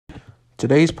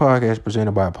Today's podcast is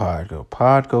presented by Podgo.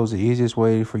 Podgo is the easiest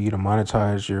way for you to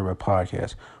monetize your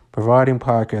podcast, providing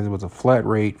podcasts with a flat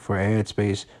rate for ad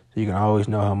space so you can always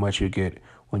know how much you get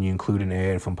when you include an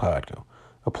ad from Podgo.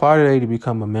 Apply today to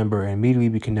become a member and immediately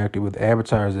be connected with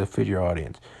advertisers that fit your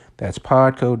audience. That's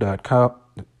podco.com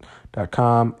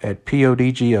at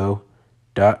podgo.co,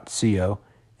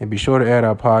 and be sure to add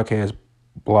our podcast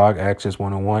blog access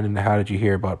 101 in the How Did You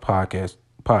Hear About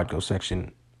Podgo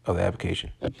section of the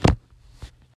application.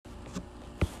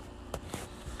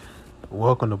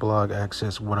 Welcome to Blog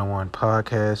Access 101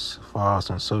 Podcast. Follow us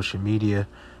on social media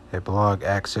at Blog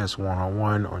Access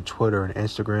 101 on Twitter and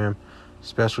Instagram.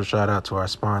 Special shout out to our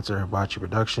sponsor, Hibachi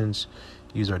Productions.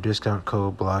 Use our discount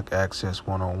code Blog Access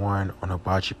 101 on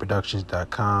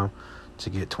hibachiproductions.com to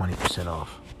get 20%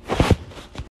 off.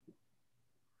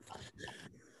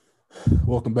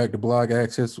 Welcome back to Blog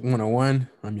Access 101.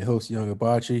 I'm your host, Young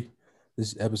Hibachi.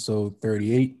 This is episode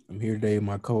 38. I'm here today with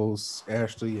my co-hosts,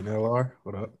 Ashley and LR.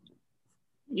 What up?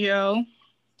 Yo.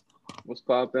 What's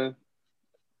poppin'?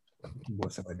 Boy,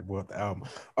 sound like they bought the album.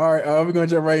 All right, we're gonna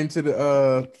jump right into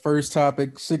the first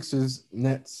topic, Sixers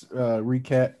Nets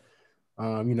recap.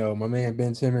 My man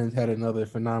Ben Simmons had another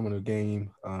phenomenal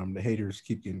game. The haters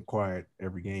keep getting quiet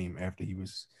every game after he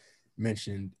was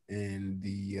mentioned in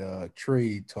the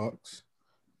trade talks.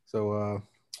 So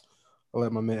I'll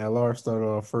let my man LR start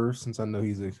off first, since I know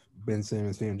he's a Ben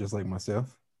Simmons fan just like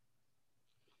myself.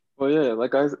 Well, yeah,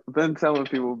 like I've been telling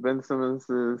people, Ben Simmons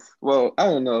is, well, I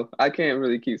don't know. I can't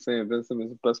really keep saying Ben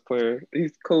Simmons is the best player.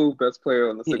 He's co-best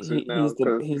player on the Sixers now.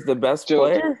 He's the best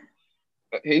player?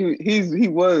 He's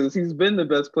been the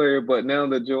best player, but now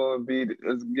that Joel Embiid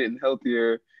is getting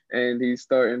healthier and he's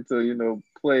starting to,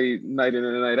 play night in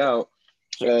and night out,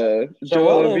 Joel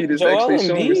Embiid is actually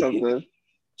showing me something.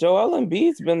 Joel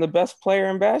Embiid's been the best player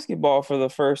in basketball for the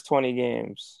first 20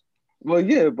 games. Well,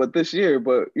 yeah, but this year,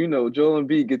 Joel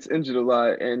Embiid gets injured a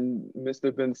lot, and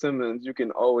Mr. Ben Simmons, you can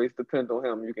always depend on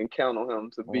him. You can count on him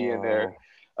to be in there.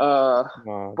 But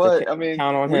I mean,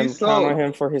 count on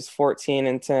him for his 14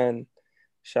 and 10.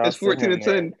 It's 14 and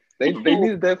 10. They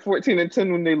needed that 14 and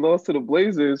 10 when they lost to the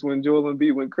Blazers when Joel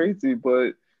Embiid went crazy,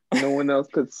 but no one else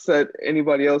could set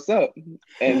anybody else up,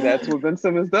 and that's what Ben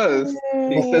Simmons does.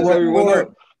 He sets everyone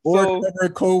up. Or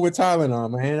cold with Tylenol,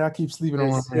 man. I keep sleeping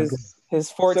on his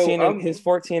 14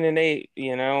 and 8.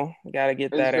 Gotta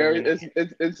get that.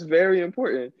 It's very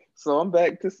important. So I'm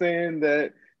back to saying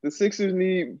that the Sixers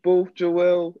need both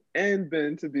Joel and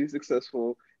Ben to be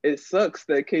successful. It sucks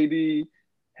that KD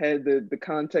had the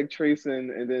contact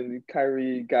tracing and then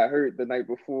Kyrie got hurt the night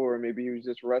before. Maybe he was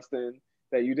just resting.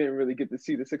 That you didn't really get to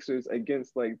see the Sixers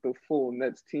against like the full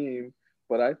Nets team.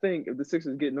 But I think if the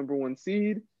Sixers get number 1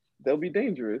 seed, they'll be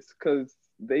dangerous because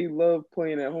they love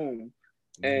playing at home.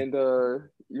 And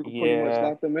you can pretty much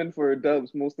lock them in for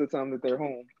dubs most of the time that they're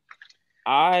home.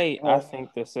 I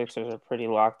think the Sixers are pretty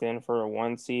locked in for a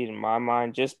 1 seed in my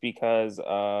mind, just because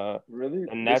really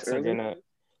the Nets are gonna.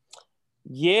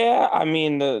 Yeah, I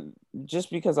mean just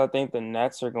because I think the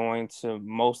Nets are going to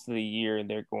most of the year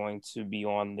they're going to be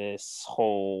on this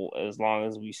whole as long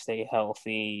as we stay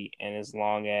healthy and as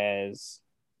long as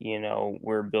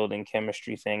we're building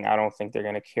chemistry thing. I don't think they're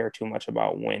going to care too much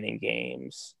about winning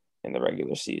games in the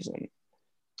regular season.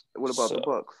 What about the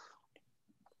Bucks?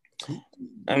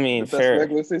 I mean, the best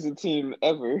regular season team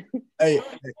ever. Hey,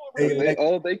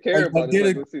 all they care about is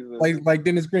regular season. Like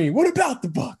Dennis Green. What about the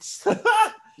Bucks?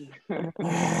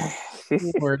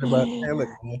 Worried about that. Look,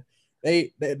 man,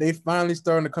 they finally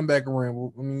starting to come back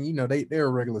around. I mean, they're a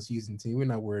regular season team. We're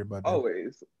not worried about that.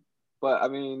 Always, but I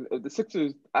mean, if the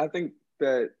Sixers, I think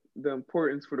that the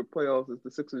importance for the playoffs is the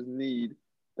Sixers need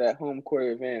that home court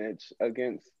advantage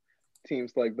against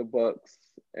teams like the Bucks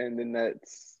and the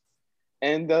Nets,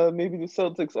 and maybe the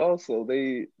Celtics also.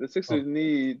 The Sixers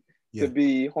need to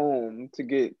be home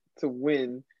to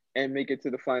win and make it to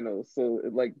the finals. So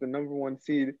like the number 1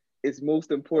 seed is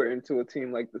most important to a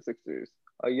team like the Sixers,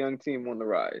 a young team on the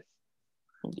rise.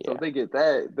 Yeah. So if they get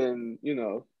that, then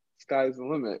sky's the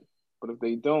limit. But if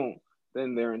they don't,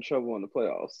 then they're in trouble in the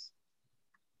playoffs.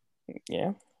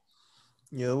 Yeah,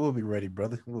 we'll be ready,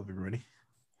 brother. We'll be ready.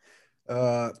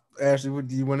 Ashley, what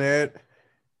do you want to add?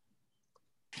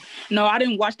 No, I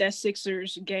didn't watch that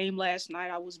Sixers game last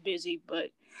night. I was busy, but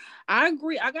I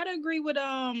agree. I gotta agree with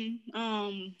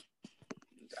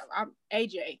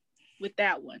AJ with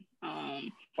that one.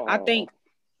 I think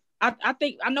I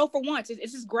think I know for once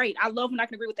this is great. I love when I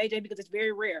can agree with AJ because it's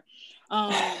very rare.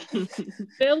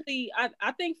 Philly,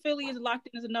 I think Philly is locked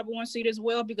in as a number one seed as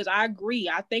well because I agree.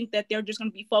 I think that they're just going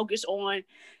to be focused on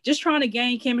just trying to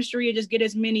gain chemistry and just get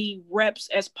as many reps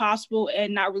as possible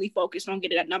and not really focused on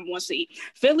getting that number one seed.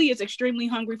 Philly is extremely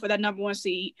hungry for that number one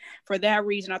seed. For that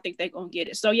reason, I think they're going to get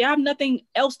it. So yeah, I have nothing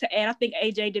else to add. I think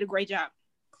AJ did a great job.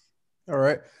 All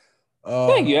right.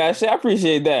 Thank you, Ashley. I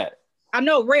appreciate that. I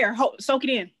know, rare. Soak it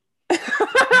in.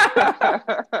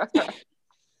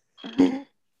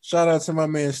 Shout out to my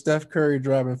man Steph Curry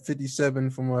driving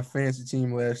 57 for my fantasy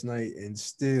team last night and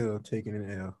still taking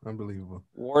an L. Unbelievable.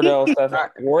 Wardell,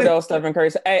 Stephen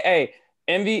Curry. Hey,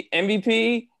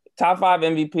 MVP, top 5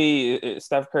 MVP.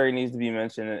 Steph Curry needs to be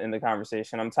mentioned in the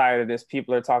conversation. I'm tired of this.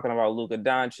 People are talking about Luka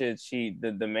Doncic.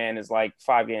 The man is like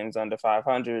 5 games Under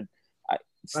 500.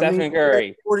 Stephen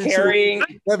Curry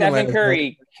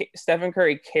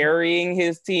carrying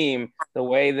his team the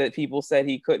way that people said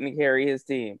he couldn't carry his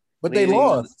team. But they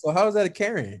lost. So how is that a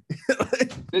carrying?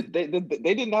 They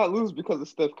did not lose because of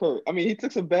Steph Curry. I mean, he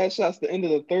took some bad shots at the end of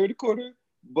the third quarter,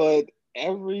 but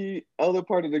every other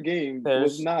part of the game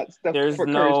was not Steph Curry's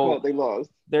fault. They lost.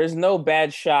 There's no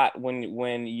bad shot when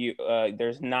you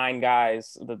there's 9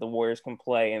 guys that the Warriors can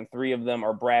play, and 3 of them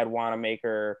are Brad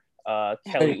Wanamaker,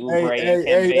 Kelly Oubre,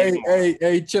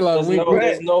 hey, chill out.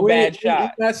 There's no bad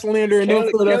shot. Not slandering no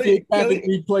Philadelphia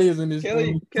Cavaliers players in this.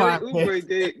 Kelly Oubre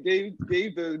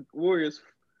gave the Warriors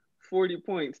 40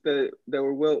 points that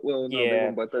were well no, they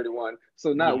won by 31,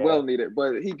 so not well needed,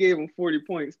 but he gave them 40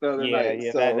 points the other night.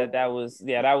 Yeah, so. that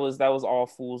was all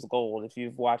fool's gold. If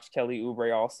you've watched Kelly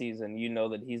Oubre all season, you know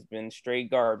that he's been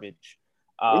straight garbage.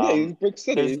 He's Brick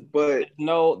City, but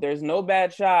there's no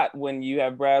bad shot when you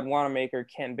have Brad Wanamaker,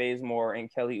 Kent Bazemore,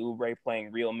 and Kelly Oubre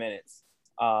playing real minutes.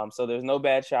 So there's no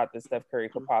bad shot that Steph Curry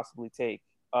could possibly take.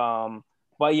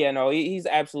 But yeah, no, he's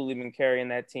absolutely been carrying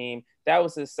that team. That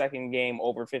was his second game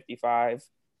over 55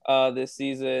 this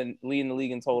season, leading the league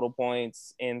in total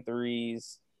points, in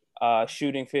threes,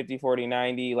 shooting 50, 40,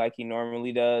 90 like he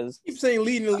normally does. Keep saying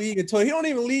leading the league in total. He don't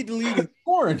even lead the league in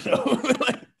scoring though.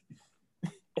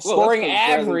 Scoring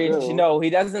average, no, he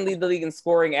doesn't lead the league in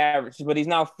scoring average, but he's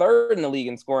now third in the league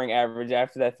in scoring average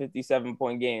after that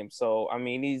 57-point game. So I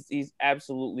mean, he's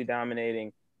absolutely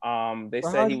dominating. They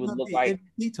said he would look like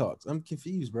MVP talks. I'm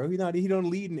confused, bro. He don't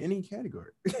lead in any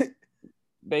category.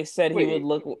 They said he would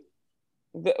look.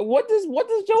 What does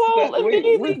Joel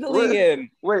Embiid lead the league in?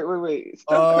 Wait.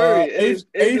 Steph Curry eighth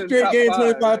straight game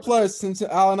 25 plus since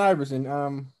Allen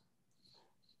Iverson.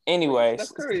 Anyway,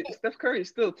 Steph Curry is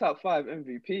still top 5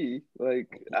 MVP.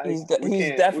 Like he's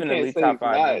definitely top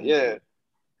 5. Yeah,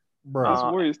 bro. This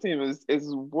Warriors team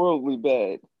is worldly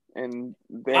bad, and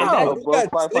they're above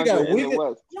 500 in the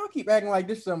West. Y'all keep acting like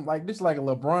this like a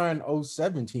LeBron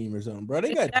 07 team or something, bro.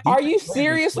 They got. Are you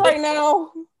serious right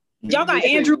now? Y'all got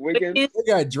Andrew Wiggins. They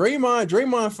got Draymond.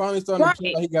 Draymond finally starting to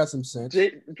feel like he got some sense.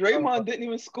 Draymond didn't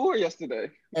even score yesterday.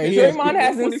 Hey, Draymond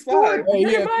hasn't scored.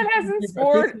 Draymond hasn't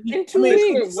scored in 2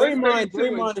 weeks.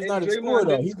 Draymond is not a scorer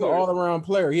though. He's an all-around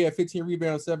player. He had 15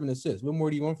 rebounds, 7 assists. What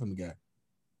more do you want from the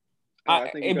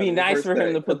guy? It'd be nice for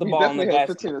him to put the ball in the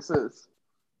basket. 15 assists.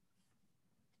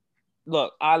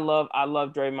 Look, I love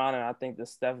Draymond, and I think the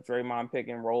Steph Draymond pick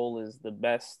and roll is the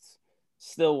best.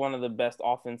 Still one of the best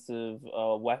offensive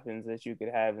weapons that you could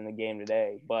have in the game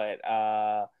today, but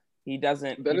he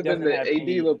doesn't. Better than the AD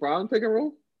LeBron pick and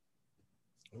roll.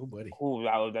 Oh, buddy. Ooh,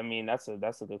 I mean, that's a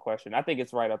good question. I think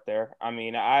it's right up there. I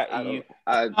mean, I think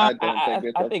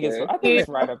it's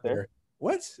right up there.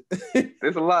 What?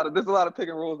 There's a lot of pick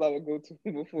and rolls I would go to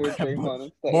before Draymond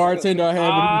and stuff. Bartender,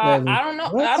 I don't know.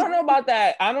 What? I don't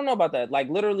know about that. Like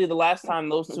literally, the last time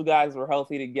those two guys were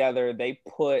healthy together, they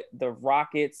put the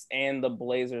Rockets and the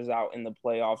Blazers out in the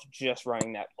playoffs just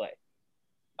running that play.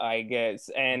 I guess,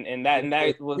 and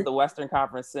that was the Western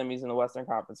Conference semis and the Western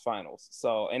Conference Finals.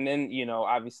 So, and then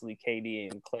obviously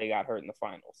KD and Clay got hurt in the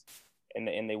finals,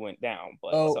 and they went down.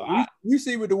 But you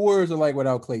see what the Warriors are like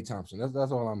without Klay Thompson. That's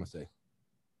all I'm gonna say.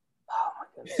 Oh my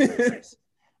goodness.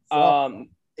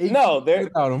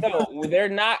 They're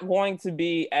not going to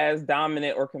be as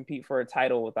dominant or compete for a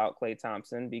title without Klay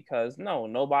Thompson because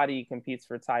nobody competes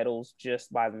for titles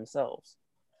just by themselves.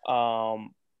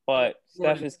 But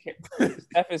Steph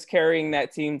is carrying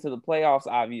that team to the playoffs,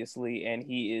 obviously, and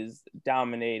he is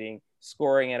dominating,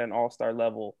 scoring at an all-star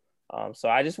level. So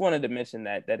I just wanted to mention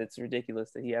that it's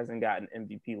ridiculous that he hasn't gotten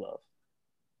MVP love.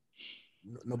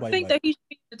 Nobody I think that he should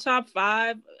be in the top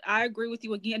 5. I agree with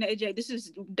you again, AJ. This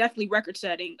is definitely record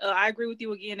setting. I agree with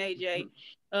you again, AJ.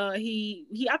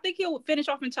 I think he'll finish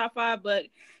off in top 5, but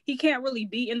he can't really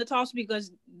be in the toss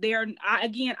because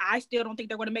I still don't think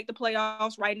they're going to make the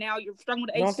playoffs right now. You're struggling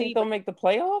with the You don't AC. think they'll make the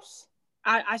playoffs?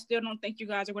 I still don't think you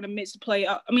guys are going to miss the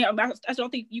playoff. I mean, I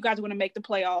don't think you guys are going to make the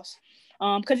playoffs.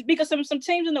 Because some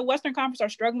teams in the Western Conference are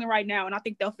struggling right now, and I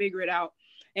think they'll figure it out.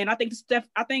 And I think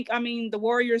the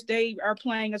Warriors, they are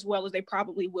playing as well as they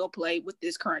probably will play with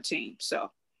this current team. So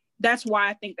that's why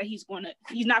I think that he's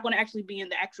not going to actually be in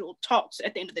the actual talks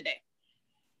at the end of the day.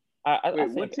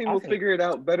 What team will figure it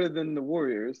out better than the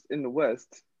Warriors in the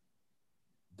West?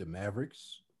 The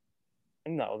Mavericks.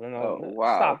 No. Oh,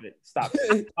 wow. Stop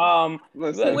it.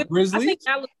 Grizzlies. I think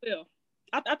Dallas will.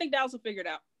 I think Dallas will figure it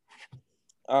out.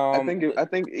 I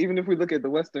think even if we look at the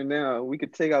Western now, we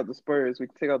could take out the Spurs, we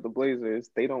could take out the Blazers.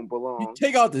 They don't belong. You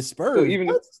take out the Spurs. So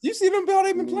even you see them how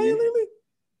they've been playing lately.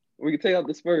 We could take out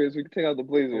the Spurs. We could take out the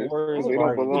Blazers. They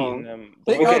don't belong.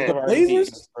 Take out the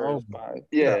Blazers.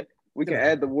 We can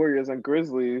add the Warriors and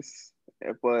Grizzlies,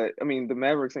 but I mean the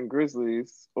Mavericks and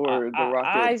Grizzlies or the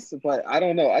Rockets. But I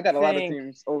don't know. I got a lot of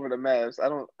teams over the Mavs. I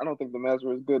don't think the Mavs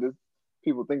were as good as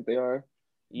people think they are.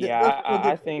 Yeah,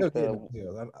 I think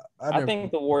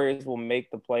the Warriors will make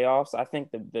the playoffs. I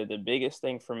think the biggest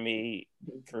thing for me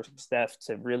for Steph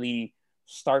to really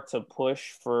start to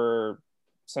push for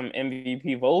some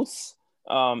MVP votes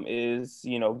is,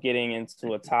 getting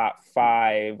into a top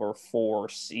 5 or 4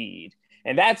 seed.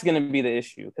 And that's going to be the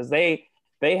issue because they've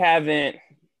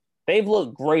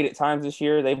looked great at times this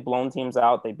year. They've blown teams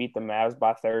out. They beat the Mavs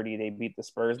by 30. They beat the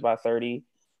Spurs by 30.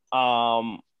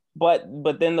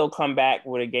 But then they'll come back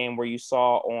with a game where you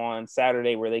saw on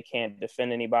Saturday where they can't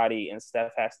defend anybody and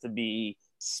Steph has to be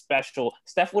special.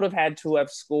 Steph would have had to have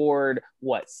scored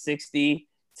 60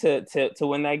 to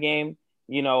win that game.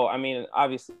 I mean,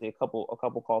 obviously a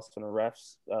couple calls from the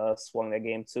refs swung that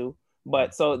game too.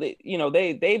 But so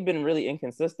they've been really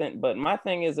inconsistent. But my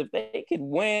thing is, if they could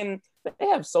win, they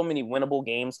have so many winnable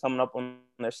games coming up on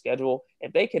their schedule.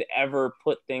 If they could ever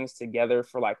put things together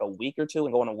for like a week or two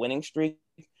and go on a winning streak,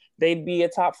 they'd be a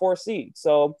top 4 seed.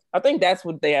 So I think that's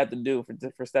what they have to do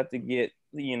for Steph to get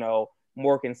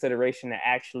more consideration to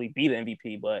actually be the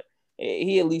MVP. But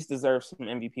he at least deserves some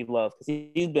MVP love because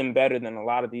he's been better than a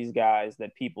lot of these guys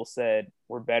that people said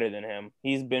were better than him.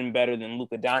 He's been better than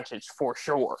Luka Doncic for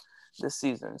sure this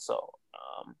season. So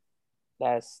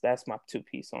that's my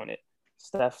 2-piece on it.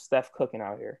 Steph cooking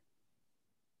out here.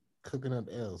 Cooking up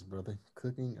L's, brother.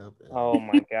 Cooking up L's. Oh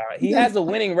my God. He has a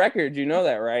winning record, you know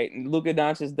that, right? Luka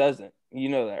Doncic doesn't. You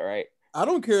know that, right? I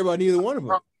don't care about neither one of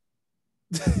them.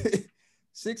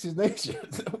 Sixers nation.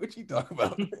 What you talking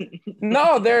about?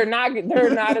 No, they're not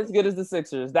as good as the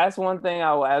Sixers. That's one thing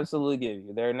I will absolutely give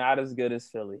you. They're not as good as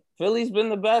Philly. Philly's been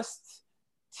the best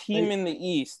team in the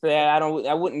East.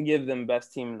 I wouldn't give them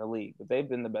best team in the league, but they've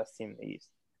been the best team in the East.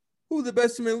 Who's the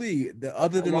best team in the league? The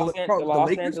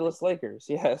Los Angeles Lakers.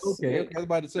 Yes. Okay. I was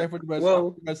about to say,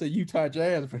 I say Utah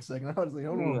Jazz for a second. I was like,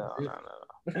 hold on.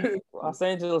 No. Los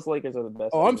Angeles Lakers are the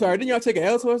best. Oh, I'm sorry. Didn't y'all take an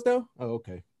L to us though? Oh,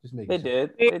 okay. Just make it.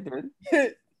 They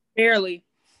did. Barely.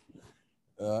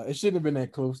 It shouldn't have been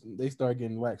that close. They start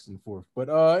getting waxed in the fourth. But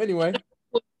anyway.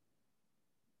 What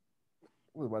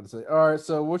was I about to say? All right,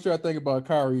 so what y'all think about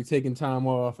Kyrie taking time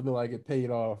off? It looked like it paid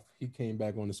off. He came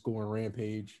back on the scoring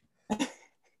rampage.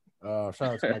 Shout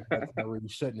out to my guy Kyrie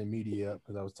shutting the media up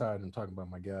because I was tired of him talking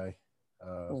about my guy.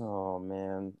 Oh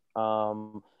man.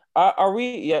 Are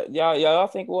we? Yeah. Y'all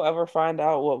think we'll ever find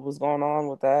out what was going on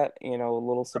with that? A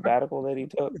little sabbatical that he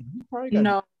took. He probably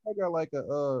got like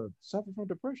a suffer from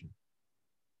depression.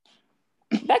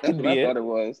 That could be it. Thought it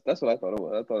was. That's what I thought it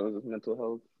was. I thought it was mental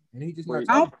health. And he just not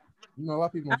talking. A lot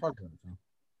of people don't talk about it.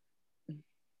 So.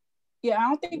 Yeah, I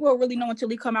don't think we'll really know until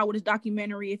he come out with his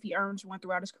documentary if he earns one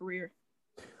throughout his career.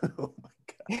 Oh my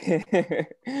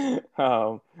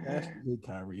God. That's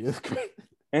Kyrie is great.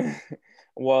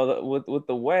 Well, with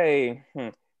the way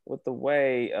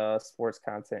sports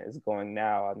content is going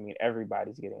now, I mean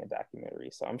everybody's getting a documentary,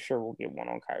 so I'm sure we'll get one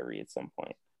on Kyrie at some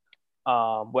point.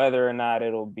 Whether or not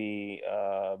it'll be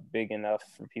big enough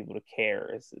for people to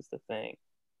care is the thing.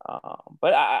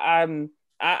 But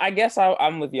I guess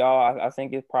I'm with y'all. I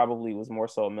think it probably was more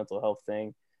so a mental health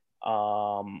thing.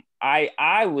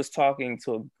 I was talking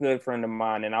to a good friend of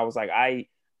mine, and I was like, I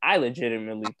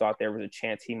legitimately thought there was a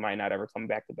chance he might not ever come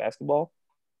back to basketball.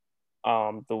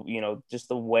 Just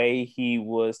the way he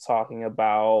was talking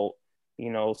about,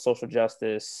 social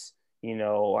justice,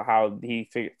 how he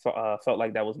felt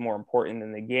like that was more important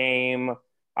than the game.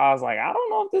 I was like, I don't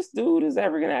know if this dude is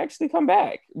ever going to actually come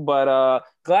back, but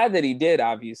glad that he did,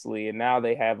 obviously. And now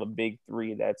they have a big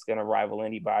 3 that's going to rival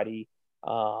anybody.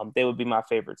 They would be my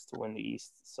favorites to win the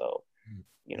East. So,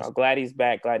 glad he's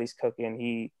back, glad he's cooking.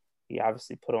 He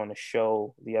obviously put on a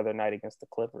show the other night against the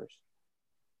Clippers.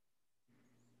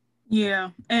 Yeah,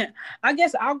 and I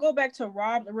guess I'll go back to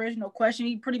Rob's original question.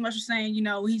 He pretty much was saying,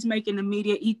 he's making the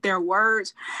media eat their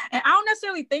words. And I don't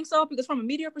necessarily think so, because from a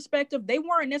media perspective, they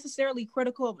weren't necessarily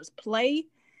critical of his play.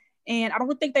 And I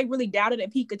don't think they really doubted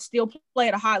if he could still play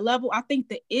at a high level. I think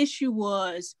the issue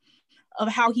was of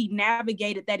how he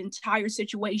navigated that entire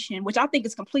situation, which I think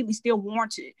is completely still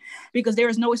warranted, because there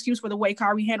is no excuse for the way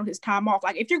Kyrie handled his time off.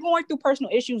 Like, if you're going through personal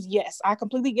issues, yes, I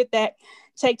completely get that.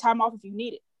 Take time off if you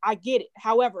need it. I get it.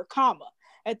 However,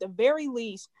 at the very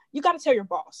least, you got to tell your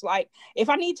boss. Like, if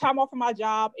I need time off from my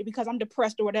job because I'm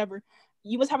depressed or whatever,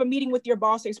 you must have a meeting with your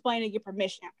boss to explain and get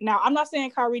permission. Now, I'm not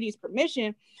saying Kyrie needs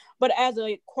permission, but as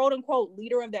a quote unquote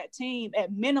leader of that team,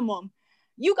 at minimum,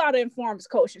 you got to inform his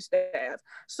coaching staff.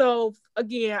 So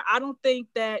again, I don't think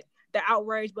that the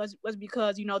outrage was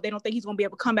because, they don't think he's going to be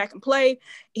able to come back and play.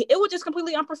 It was just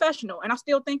completely unprofessional. And I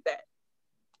still think that.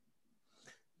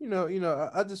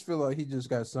 I just feel like he just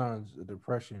got signs of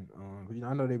depression.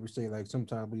 I know they were saying, like,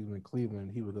 sometimes when he was in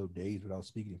Cleveland, he would go days without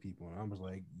speaking to people. And I was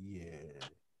like, yeah, it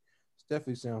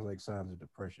definitely sounds like signs of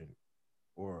depression.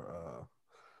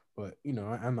 But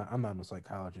I'm not a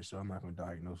psychologist, so I'm not going to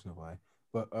diagnose nobody.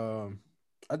 But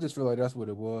I just feel like that's what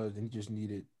it was, and he just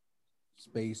needed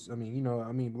space. I mean, a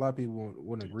lot of people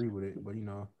wouldn't agree with it, but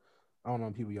I don't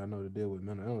know people y'all know to deal with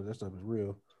mental illness. That stuff is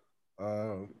real.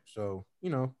 So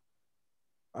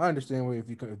I understand where if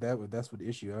that's what the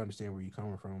issue. I understand where you're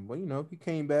coming from, but he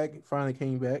finally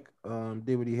came back,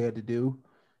 did what he had to do,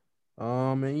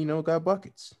 and got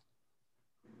buckets.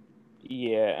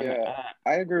 Yeah,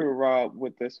 I agree with Rob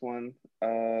with this one.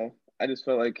 I just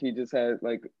felt like he just had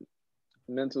like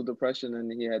mental depression and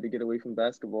he had to get away from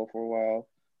basketball for a while.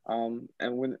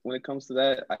 And when it comes to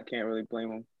that, I can't really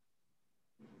blame him.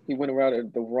 He went around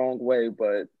it the wrong way,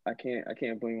 but I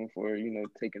can't blame him for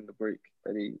taking the break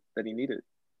that he needed.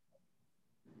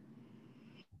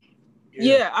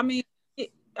 Yeah,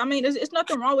 it's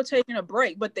nothing wrong with taking a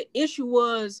break, but the issue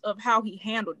was of how he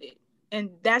handled it, and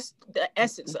that's the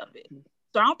essence of it.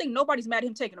 So I don't think nobody's mad at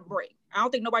him taking a break. I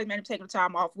don't think nobody's mad at him taking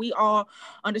time off. We all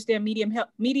understand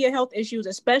media health issues,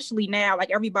 especially now.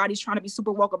 Like, everybody's trying to be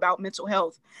super woke about mental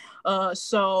health.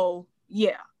 So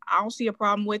yeah, I don't see a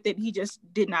problem with it. He just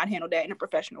did not handle that in a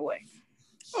professional way.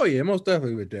 Oh yeah, most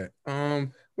definitely with that.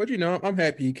 But I'm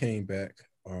happy he came back.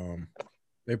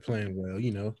 They're playing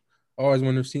well. I always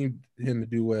want to see him to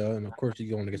do well, and of course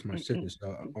he's going against my Sixers.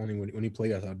 So only when he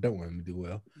plays, I don't want him to do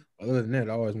well. Other than that,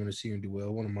 I always want to see him do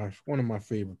well. One of my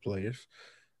favorite players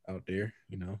out there.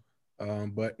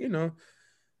 But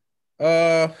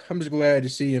I'm just glad to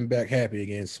see him back happy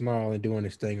again, smiling, doing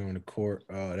his thing on the court.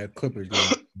 That Clippers game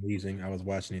was amazing. I was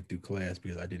watching it through class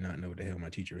because I did not know what the hell my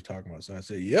teacher was talking about. So I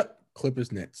said, "Yep,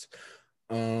 Clippers Nets."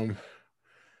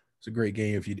 It's a great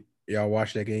game. If y'all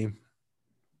watch that game.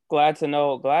 Glad to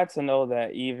know that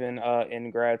even in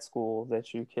grad school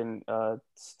that you can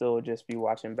still just be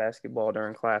watching basketball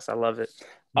during class. I love it.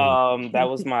 That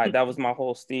was my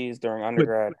whole steez during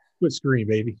undergrad. Quit screen,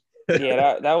 baby.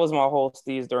 Yeah, that was my whole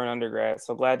steez during undergrad.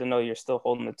 So glad to know you're still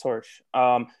holding the torch.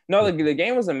 No, the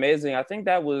game was amazing. I think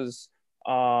that was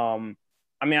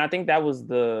I think that was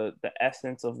the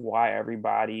essence of why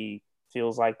everybody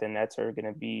feels like the Nets are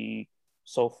going to be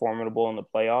so formidable in the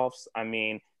playoffs. I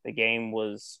mean, the game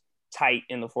was tight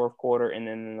in the fourth quarter, and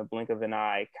then in the blink of an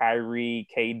eye, Kyrie,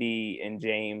 KD, and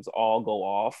James all go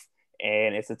off,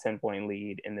 and it's a 10-point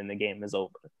lead, and then the game is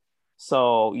over.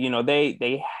 So,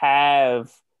 they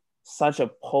have such a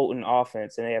potent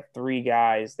offense, and they have three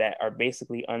guys that are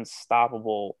basically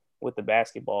unstoppable with the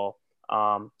basketball.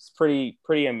 It's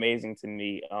pretty amazing to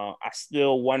me. I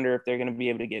still wonder if they're going to be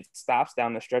able to get stops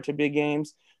down the stretch of big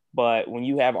games, but when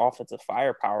you have offensive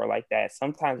firepower like that,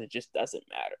 sometimes it just doesn't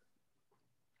matter.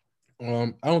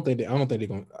 I don't think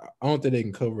they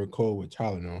can cover a cold with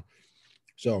Tylenol.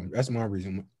 So that's my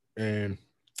reason, and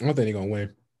I don't think they're gonna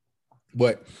win.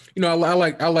 But I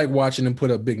like watching them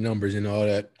put up big numbers and all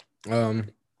that. I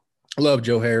love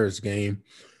Joe Harris' game.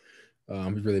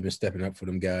 He's really been stepping up for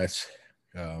them guys.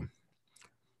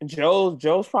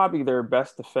 Joe's probably their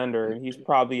best defender, and he's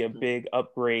probably a big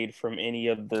upgrade from any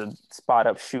of the spot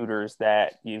up shooters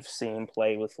that you've seen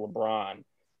play with LeBron.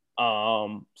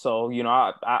 So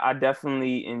I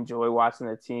definitely enjoy watching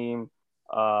the team.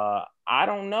 I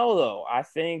don't know though. I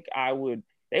think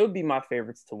they would be my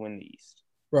favorites to win the East.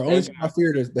 Bro, only team I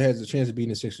fear that has a chance of beating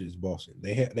the Sixers is Boston.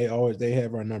 They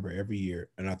have our number every year,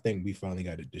 and I think we finally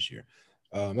got it this year.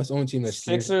 That's the only team that's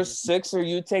Sixers.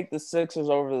 You take the Sixers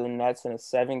over the Nets in a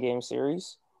 7-game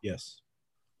series? Yes.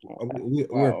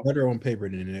 We're better on paper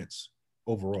than the Nets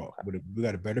overall. But we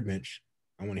got a better bench.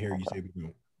 I want to hear you say we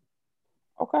do.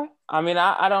 Okay. I mean,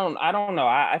 I don't know.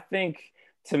 I think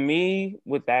to me,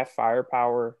 with that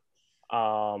firepower,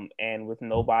 and with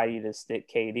nobody to stick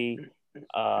KD,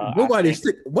 nobody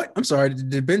stick. What? I'm sorry.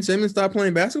 Did Ben Simmons stop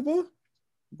playing basketball?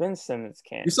 Ben Simmons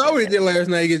can't. You saw what he did last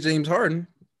night against James Harden.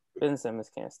 Ben Simmons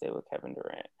can't stay with Kevin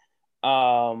Durant.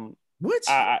 What?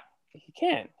 He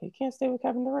can't. He can't stay with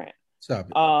Kevin Durant. Stop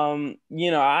it.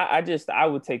 I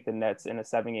would take the Nets in a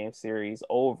 7-game series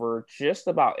over just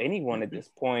about anyone at this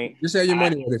point. Just have your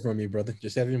money ready for me, brother.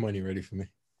 Just have your money ready for me.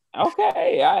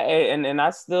 Okay. I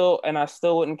still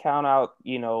wouldn't count out,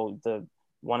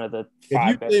 one of the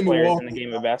 5 best players in the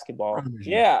game of basketball.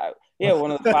 Yeah,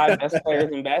 one of the 5 best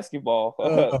players in basketball,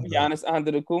 Giannis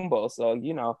Antetokounmpo. So,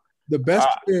 the best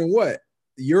player in what?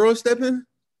 Euro stepping?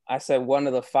 I said one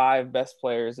of the 5 best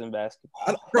players in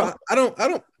basketball. I don't.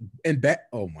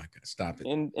 Oh my God! Stop it.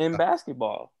 In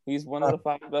basketball, he's one of the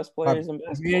 5 best players in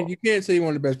basketball. Man, you can't say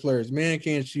one of the best players. Man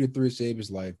can't shoot a 3 to save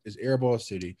his life. It's airball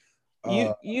city.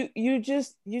 You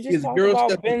just talked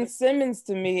about Ben Simmons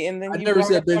to me, and then you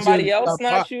brought up somebody else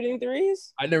not shooting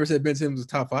threes. I never said Ben Simmons was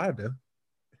top 5 though.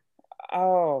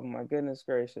 Oh my goodness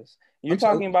gracious! You're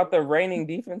talking about the reigning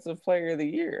defensive player of the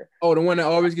year. Oh, the one that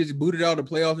always gets booted out of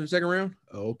the playoffs in the second round.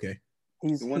 Oh, okay.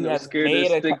 He's the one that was scared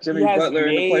to stick Jimmy Butler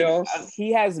in the playoffs.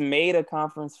 He has made a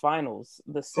conference finals.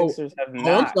 The Sixers have not.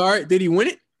 Oh, I'm sorry. Did he win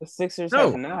it? The Sixers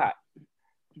have not.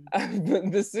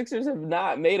 The Sixers have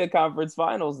not made a conference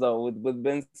finals though with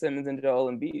Ben Simmons and Joel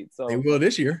Embiid. So they will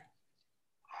this year.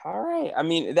 All right. I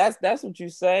mean, that's what you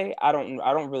say. I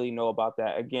don't really know about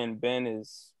that. Again, Ben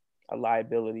is a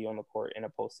liability on the court in a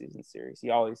postseason series. He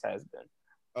always has been.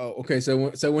 Oh, okay.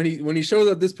 So when he shows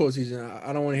up this postseason,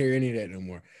 I don't want to hear any of that no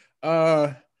more.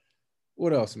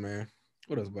 What else, man?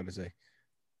 What else about to say?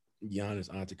 Giannis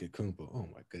Antetokounmpo. Oh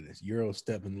my goodness, Euro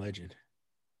stepping legend.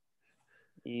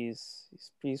 He's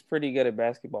pretty good at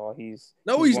basketball. He's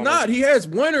not. He has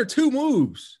 1 or 2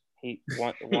 moves. He's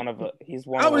one of.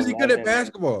 How is he good at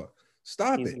basketball?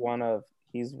 Stop it.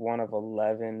 He's one of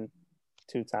 11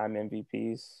 2-time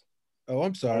MVPs. Oh,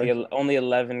 I'm sorry. Only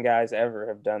 11 guys ever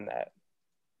have done that.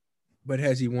 But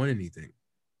has he won anything?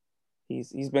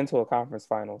 He's been to a conference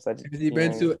finals. Has he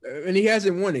been to? And he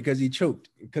hasn't won it because he choked.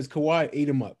 Because Kawhi ate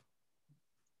him up.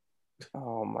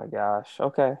 Oh my gosh.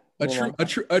 Okay.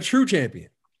 A true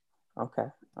champion. Okay.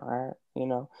 All right.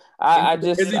 I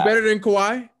just is he better than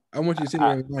Kawhi? I want you to sit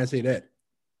there and say that.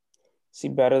 Is he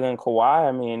better than Kawhi?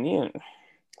 I mean,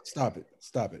 Stop it.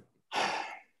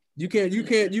 You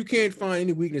can't find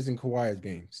any weakness in Kawhi's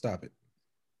game. Stop it.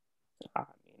 I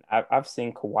mean, I've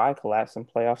seen Kawhi collapse in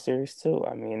playoff series too.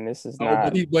 I mean, this is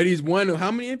not. But he's won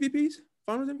how many MVPs?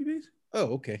 Finals MVPs?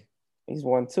 Oh, okay. He's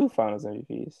won 2 Finals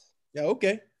MVPs. Yeah,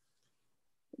 okay.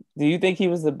 Do you think he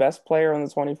was the best player on the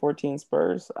 2014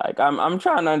 Spurs? Like, I'm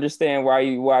trying to understand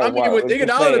why. Was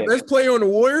Iguodala the best player on the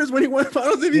Warriors when he won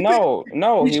Finals MVP?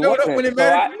 No, he showed wasn't. up when it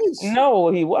mattered.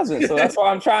 No, he wasn't. So that's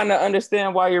why I'm trying to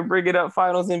understand why you're bringing up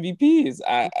Finals MVPs.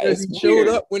 He showed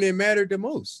up when it mattered the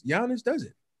most. Giannis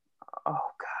doesn't. Oh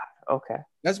God. Okay.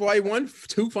 That's why he won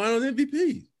 2 Finals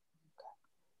MVPs.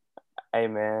 Hey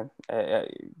man.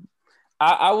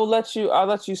 I'll let you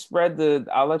spread the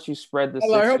Sixers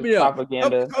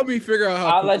propaganda. Help me figure out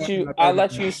how. I'll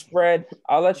let you spread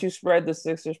the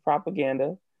Sixers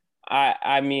propaganda.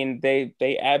 I mean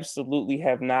they absolutely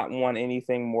have not won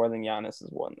anything more than Giannis has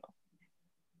won though.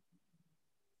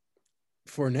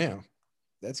 For now,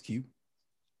 that's cute.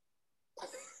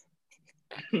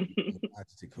 Oh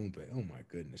my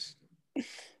goodness.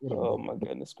 Oh my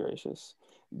goodness gracious.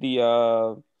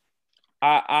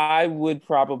 I would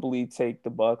probably take the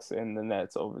Bucks and the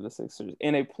Nets over the Sixers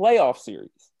in a playoff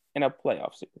series. I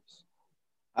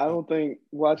don't think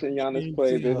watching Giannis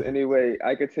play, there's any way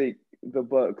I could take the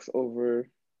Bucks over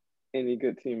any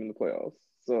good team in the playoffs.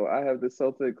 So I have the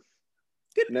Celtics,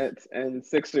 Nets, and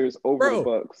Sixers over the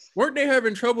Bucks. Weren't they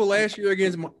having trouble last year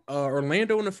against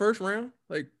Orlando in the first round?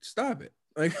 Like, stop it.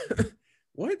 Like,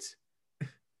 what?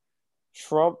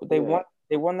 Trouble? They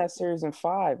won that series in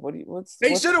 5.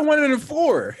 They should have won it in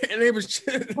 4, and they was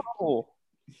trouble.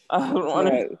 I don't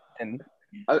understand.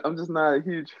 I'm just not a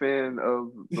huge fan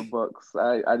of the Bucks.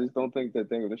 I just don't think that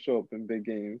they're going to show up in big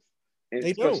games,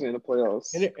 especially in the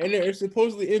playoffs. And they're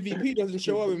supposedly MVP doesn't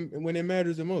show up when it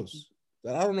matters the most.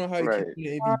 I don't know how you keep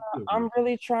the MVP. I'm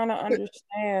really trying to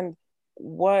understand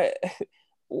what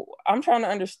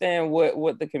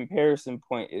the comparison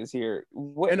point is here.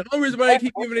 And the only reason why they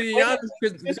keep giving it to Giannis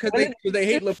is because they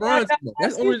hate LeBron so much.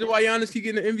 That's the only reason why Giannis keep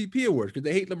getting the MVP awards, because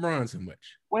they hate LeBron so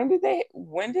much. When did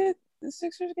the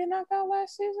Sixers get knocked out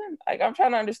last season? Like, I'm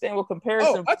trying to understand what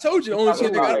comparison. Oh, I told you I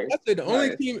said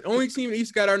the only team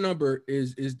East got our number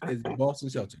is the Boston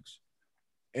Celtics.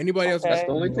 Anybody else? Okay. That's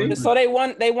the only team? So they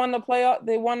won the playoff.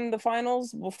 They won the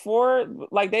finals before.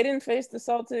 Like they didn't face the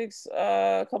Celtics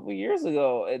a couple years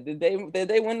ago. Did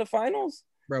they win the finals?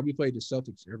 Bro, we played the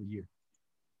Celtics every year.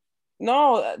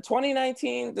 No,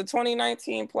 2019, the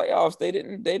 2019 playoffs, they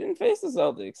didn't face the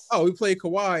Celtics. Oh, we played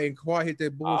Kawhi, and Kawhi hit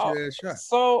that bullshit ass shot.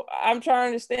 So I'm trying to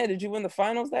understand. Did you win the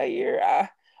finals that year?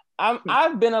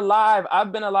 I've been alive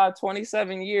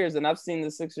 27 years, and I've seen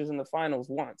the Sixers in the finals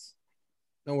once.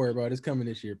 Don't worry about it. It's coming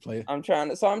this year, player. I'm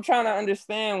trying to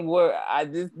understand what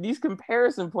these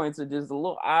comparison points are just a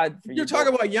little odd for you. You're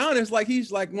talking about Giannis like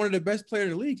he's like one of the best players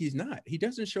in the league. He's not. He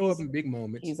doesn't show up in big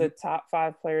moments. He's a top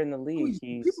 5 player in the league.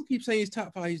 People keep saying he's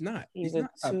top 5. He's not. He's a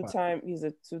two-time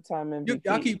MVP.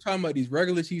 Y'all keep talking about these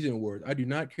regular season awards. I do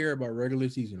not care about regular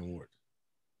season awards.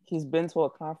 He's been to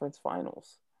a conference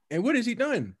finals. And what has he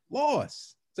done?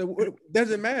 Lost. So it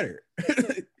doesn't matter.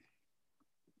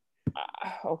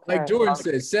 Okay. Like Jordan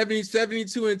said,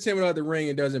 72 and 10 without the ring,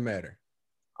 it doesn't matter.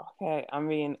 Okay. I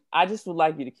mean, I just would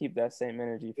like you to keep that same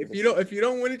energy. If you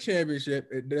don't win a championship,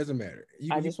 it doesn't matter. You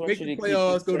want make you the to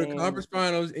playoffs, go to conference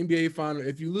finals, NBA finals.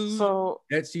 If you lose,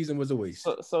 that season was a waste.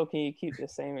 So can you keep the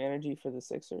same energy for the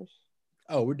Sixers?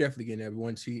 Oh, we're definitely getting that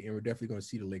 1 seed, and we're definitely going to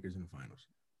see the Lakers in the finals.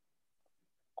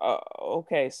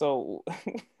 Okay, so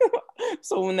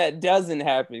so when that doesn't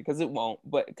happen, because it won't,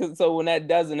 so when that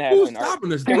doesn't happen, who's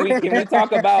stopping us? Can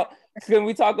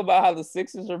we talk about how the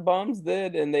Sixers are bums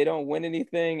then, and they don't win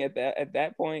anything at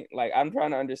that point? Like, I'm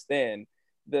trying to understand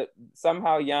that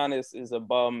somehow Giannis is a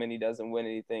bum and he doesn't win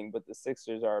anything, but the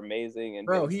Sixers are amazing. And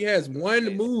bro, he has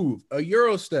one move, a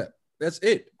Euro step. That's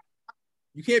it.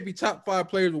 You can't be top 5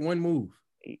 players with one move.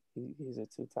 He's a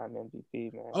 2-time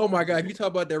MVP, man. Oh my God! If you talk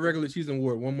about that regular season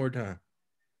award one more time,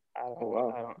 I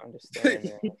don't understand.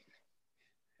 Man.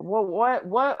 What?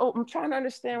 Oh, I'm trying to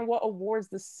understand what awards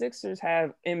the Sixers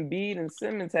have, Embiid and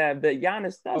Simmons have that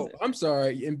Giannis doesn't. Oh, I'm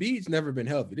sorry, Embiid's never been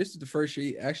healthy. This is the first year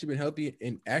he's actually been healthy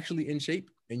and actually in shape,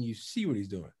 and you see what he's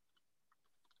doing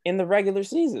in the regular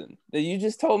season. That you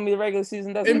just told me the regular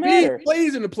season doesn't Embiid matter. Embiid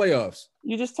plays in the playoffs.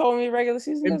 You just told me the regular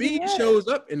season doesn't matter. Embiid shows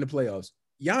up in the playoffs.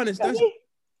 Giannis doesn't.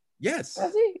 Yes.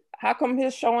 Does he? How come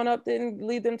his showing up didn't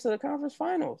lead them to the conference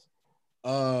finals?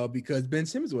 Because Ben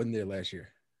Simmons wasn't there last year.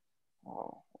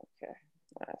 Oh, okay.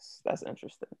 That's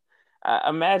interesting.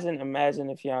 Imagine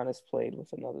if Giannis played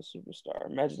with another superstar.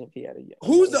 Imagine if he had a.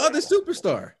 Who's the other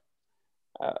superstar?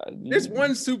 There's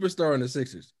one superstar in the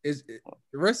Sixers. The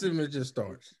rest of them are just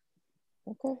stars.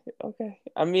 Okay.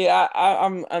 I mean,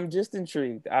 I'm just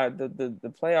intrigued.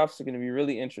 The playoffs are going to be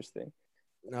really interesting.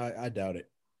 No, I doubt it.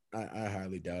 I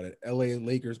highly doubt it. LA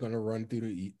Lakers going to run through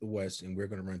the West, and we're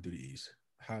going to run through the East.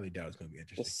 Highly doubt it's going to be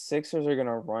interesting. The Sixers are going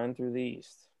to run through the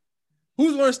East.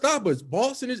 Who's going to stop us?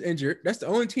 Boston is injured. That's the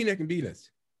only team that can beat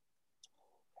us.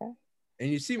 Okay. And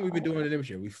you see what we've been doing in this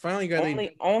year. We finally got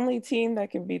only team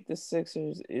that can beat the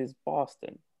Sixers is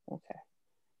Boston. Okay.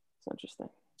 It's interesting.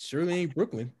 Surely ain't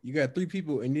Brooklyn. You got 3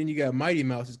 people, and then you got Mighty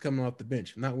Mouses coming off the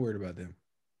bench. I'm not worried about them.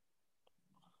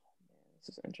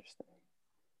 This is interesting.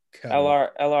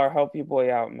 LR, help your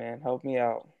boy out, man. Help me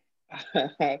out.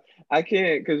 I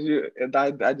can't because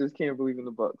I just can't believe in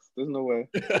the Bucks. There's no way.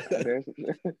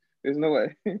 There's no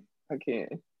way. I can't.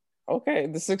 Okay,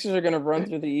 the Sixers are gonna run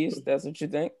through the East. That's what you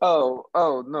think? Oh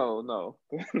no.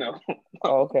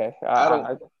 Oh, okay.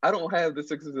 I don't have the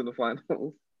Sixers in the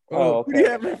finals. Oh, okay. Who do you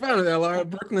have in the finals, LR?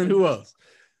 Brooklyn. Who else?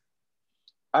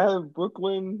 I have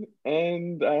Brooklyn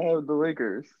and I have the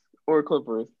Lakers. Or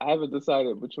Clippers. I haven't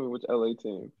decided between which LA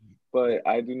team, but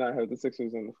I do not have the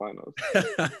Sixers in the finals.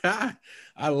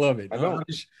 I love it.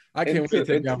 I can't wait to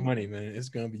take out money, man. It's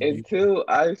gonna be until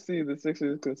I see the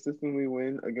Sixers consistently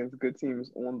win against good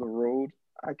teams on the road.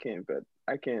 I can't bet.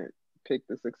 I can't pick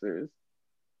the Sixers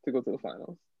to go to the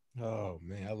finals. Oh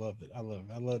man, I love it. I love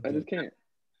it. I just can't.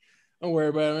 Don't worry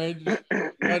about it, man.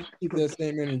 I just keep that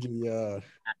same energy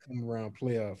coming around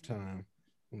playoff time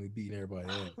when we beat everybody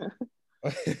else.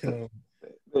 The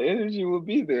energy will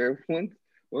be there once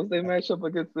they match up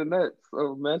against the Nets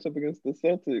or match up against the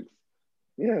Celtics.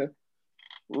 Yeah,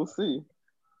 we'll see.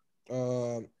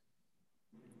 I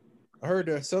heard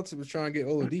the Celtics was trying to get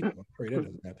Oladipo. I pray that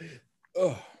doesn't happen.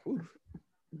 Oh,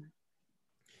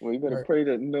 well, you better pray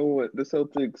that the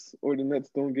Celtics or the Nets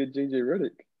don't get JJ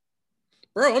Redick.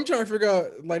 Bro, I'm trying to figure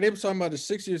out. Like they were talking about the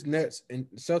Sixers, Nets, and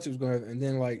Celtics going, and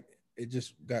then like it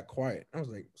just got quiet. I was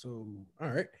like, so all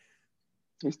right.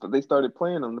 They started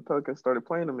playing them. The Pelicans started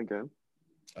playing them again.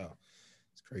 Oh,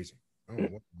 it's crazy. I don't know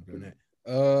why I'm doing that.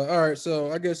 All right.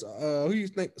 So I guess who you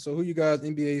think? So who you guys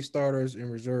NBA starters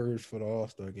and reserves for the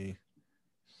All-Star game?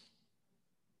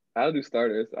 I'll do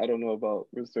starters. I don't know about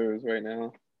reserves right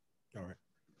now. All right.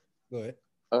 Go ahead.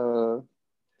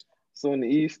 So in the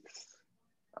East,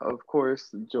 of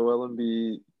course, Joel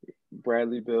Embiid,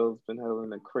 Bradley Bill's been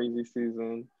having a crazy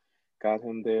season. Got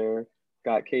him there.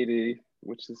 Got KD,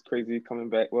 which is crazy coming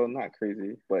back. Well, not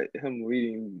crazy, but him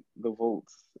leading the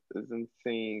votes is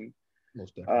insane.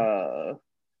 Most definitely.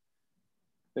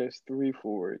 There's 3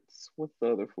 forwards. What's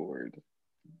the other forward?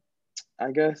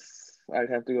 I guess I'd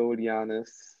have to go with Giannis,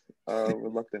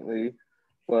 reluctantly.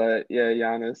 But yeah,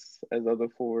 Giannis as other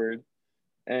forward.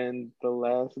 And the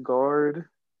last guard,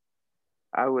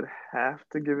 I would have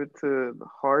to give it to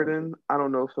Harden. I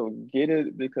don't know if he'll get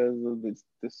it because of the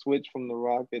switch from the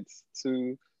Rockets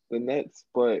to the Nets,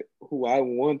 but who I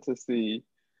want to see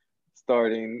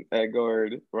starting at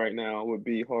guard right now would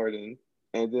be Harden.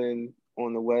 And then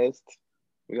on the West,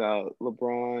 we got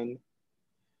LeBron,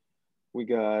 we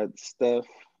got Steph,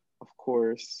 of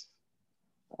course.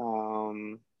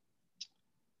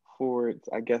 Forwards,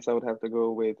 I guess I would have to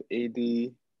go with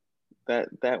AD.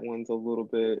 That one's a little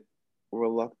bit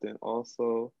reluctant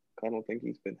also. I don't think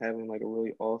he's been having like a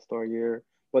really all-star year.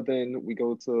 But then we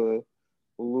go to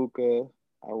Luka.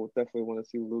 I would definitely want to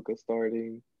see Luka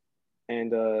starting.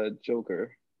 And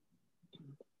Joker.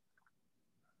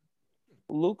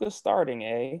 Luka starting,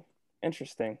 eh?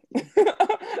 Interesting.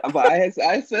 But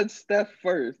I said Steph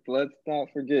first. Let's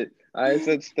not forget. I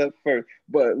said Steph first.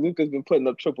 But Luka's been putting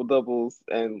up triple doubles,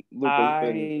 and Luka's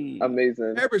been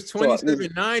amazing. Average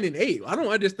 27, 9, and 8. I don't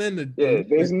understand the. Yeah,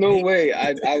 there's no way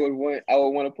I would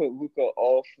want to put Luka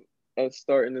off of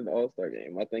starting in the All-Star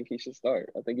game. I think he should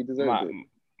start. I think he deserves it.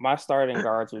 My starting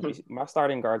guards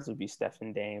would be Steph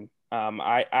and Dame.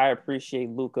 I appreciate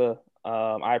Luka.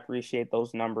 I appreciate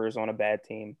those numbers on a bad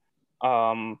team.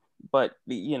 But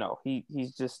you know,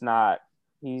 he's just not.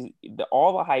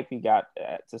 All the hype he got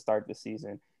to start the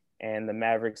season, and the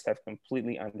Mavericks have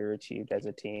completely underachieved as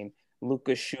a team.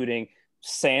 Luka's shooting,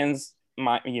 sans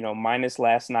minus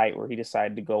last night where he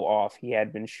decided to go off. He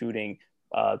had been shooting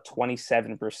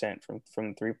 27% from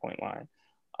the 3-point line.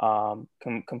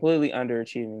 Completely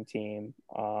underachieving team,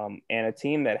 and a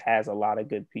team that has a lot of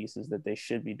good pieces that they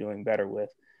should be doing better with.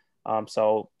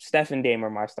 So Steph and Dame are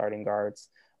my starting guards.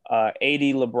 AD,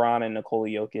 LeBron, and Nikola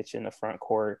Jokic in the front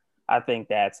court. I think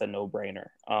that's a no-brainer.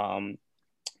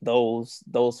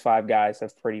 Those 5 guys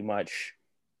have pretty much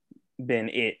been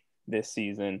it this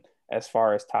season as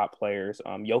far as top players.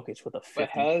 Jokic with a 50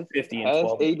 and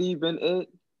 12. Has AD been it?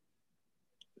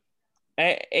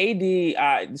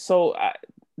 AD.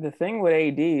 The thing with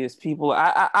AD is people.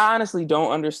 I honestly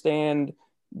don't understand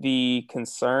the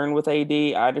concern with AD.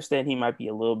 I understand he might be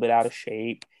a little bit out of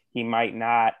shape. He might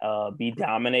not be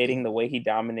dominating the way he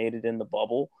dominated in the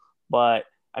bubble. But,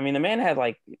 I mean, the man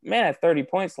had 30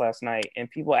 points last night, and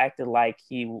people acted like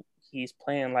he's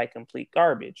playing like complete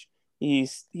garbage.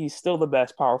 He's still the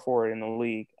best power forward in the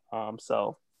league.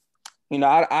 So, you know,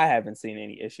 I haven't seen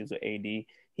any issues with AD.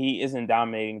 He isn't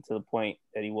dominating to the point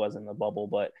that he was in the bubble.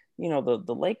 But, you know,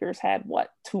 the Lakers had,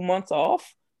 2 months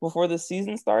off before the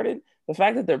season started? The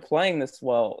fact that they're playing this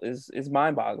well is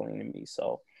mind-boggling to me.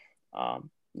 So,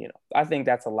 you know, I think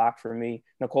that's a lock for me.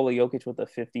 Nikola Jokic with a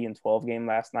 50 and 12 game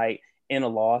last night in a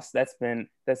loss. That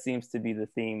seems to be the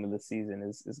theme of the season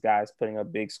is guys putting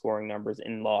up big scoring numbers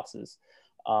in losses.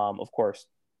 Of course,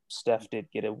 Steph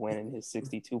did get a win in his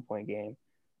 62-point game.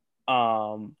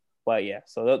 But yeah,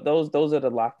 so those are the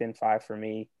locked in 5 for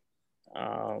me.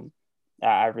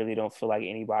 I really don't feel like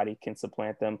anybody can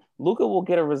supplant them. Luka will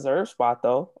get a reserve spot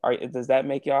though. Does that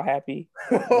make y'all happy?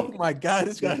 Oh my God,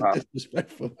 this guy's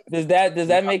disrespectful. Does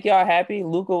that make y'all happy?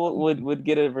 Luka would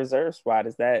get a reserve spot.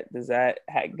 Is that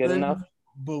good enough?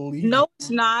 No,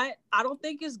 it's not. I don't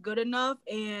think it's good enough.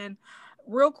 And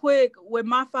real quick, with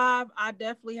my 5, I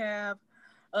definitely have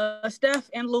Steph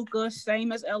and Luka,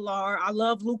 same as LR. I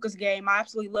love Luka's game. I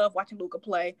absolutely love watching Luka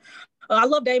play. I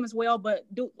love Dame as well, but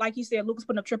like you said, Luka's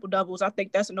putting up triple doubles. I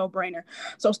think that's a no-brainer.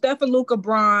 So Steph and Luka,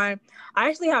 Bron. I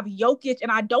actually have Jokic,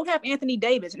 and I don't have Anthony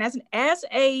Davis. And as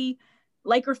a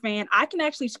Laker fan, I can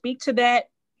actually speak to that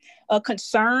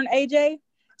concern, AJ.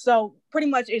 So pretty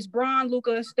much it's Bron,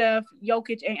 Luka, Steph,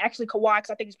 Jokic, and actually Kawhi,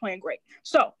 because I think he's playing great.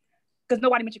 So, because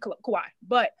nobody mentioned Kawhi,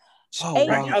 but wow.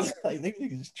 I was like, they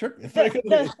just tripping.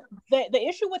 The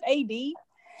issue with AD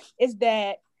is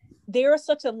that there is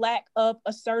such a lack of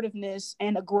assertiveness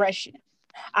and aggression.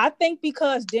 I think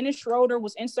because Dennis Schroeder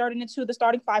was inserted into the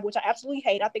starting 5, which I absolutely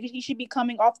hate. I think he should be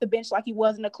coming off the bench like he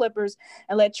was in the Clippers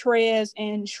and let Trez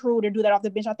and Schroeder do that off the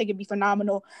bench. I think it'd be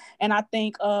phenomenal. And I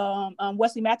think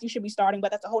Wesley Matthews should be starting,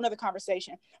 but that's a whole nother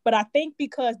conversation. But I think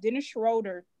because Dennis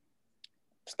Schroeder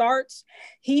starts,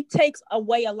 he takes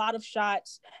away a lot of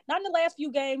shots. Not in the last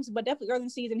few games, but definitely early in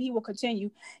the season, he will continue.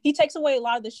 He takes away a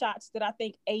lot of the shots that I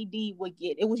think AD would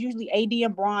get. It was usually AD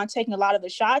and Bron taking a lot of the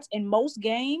shots. In most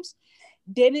games,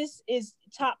 Dennis is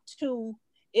top 2,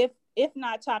 if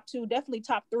not top 2, definitely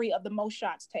top 3 of the most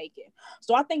shots taken.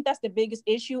 So I think that's the biggest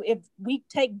issue. If we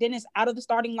take Dennis out of the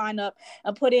starting lineup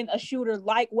and put in a shooter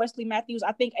like Wesley Matthews,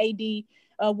 I think AD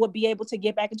would be able to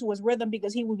get back into his rhythm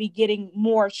because he would be getting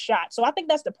more shots. So I think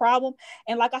that's the problem.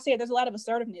 And like I said, there's a lot of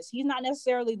assertiveness. He's not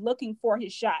necessarily looking for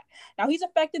his shot. Now, he's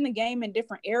affecting the game in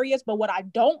different areas, but what I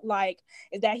don't like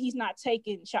is that he's not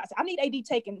taking shots. I need AD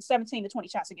taking 17 to 20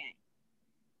 shots a game.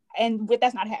 And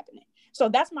that's not happening. So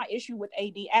that's my issue with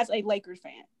AD as a Lakers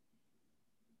fan.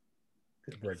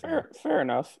 Fair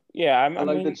enough. Yeah, I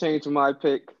mean, to change my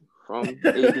pick from AD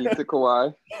to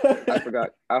Kawhi. I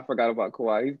forgot about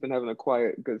Kawhi. He's been having a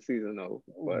quiet, good season though.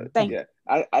 But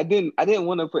I didn't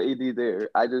want to put AD there.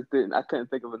 I just didn't. I couldn't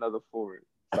think of another forward.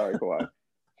 Sorry, Kawhi.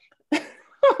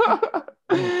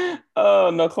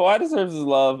 Oh no, Kawhi deserves his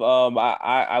love.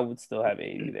 I would still have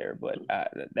AD there, but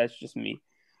that's just me.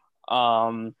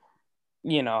 So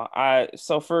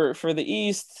for the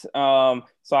East, so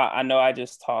I know I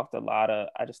just talked a lot of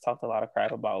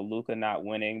crap about Luka not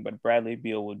winning, but Bradley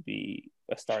Beal would be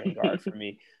a starting guard for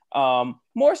me.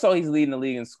 More so he's leading the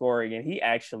league in scoring, and he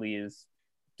actually is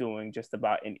doing just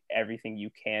about everything you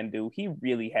can do. He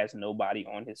really has nobody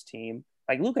on his team.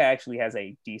 Like Luka actually has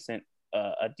a decent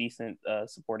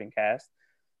supporting cast.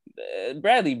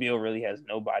 Bradley Beal really has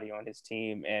nobody on his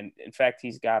team, and in fact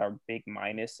he's got a big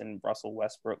minus in Russell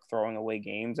Westbrook throwing away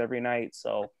games every night.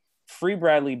 So free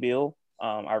Bradley Beal.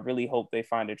 I really hope they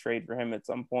find a trade for him at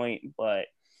some point, but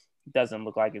it doesn't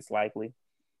look like it's likely.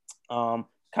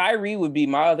 Kyrie would be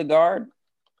my other guard.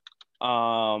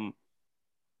 At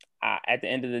the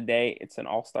end of the day, it's an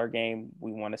all-star game.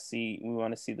 We want to see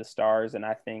the stars, and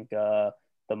I think the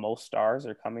most stars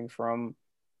are coming from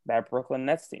that Brooklyn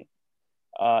Nets team.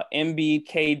 Embiid,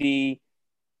 KD,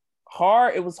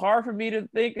 it was hard for me to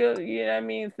think of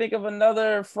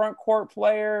another front court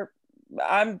player.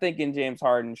 I'm thinking James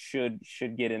Harden should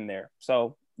get in there.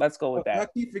 So let's go with that. I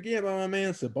keep forgetting about my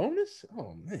man Sabonis.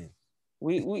 Oh man.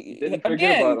 We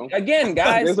again, guys. Again,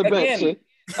 I was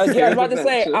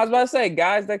about to say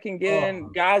guys that can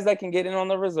get in on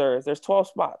the reserves. There's 12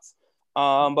 spots.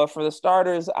 But for the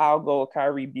starters, I'll go with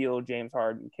Kyrie, Beal, James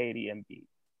Harden, KD, Embiid.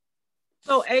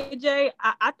 So AJ,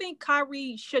 I think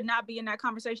Kyrie should not be in that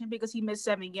conversation because he missed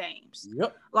 7 games.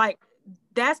 Yep. Like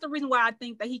that's the reason why I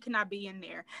think that he cannot be in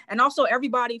there. And also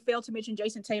everybody failed to mention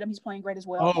Jason Tatum. He's playing great as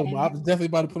well. Oh, I was definitely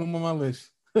about to put him on my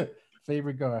list.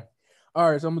 Favorite guy.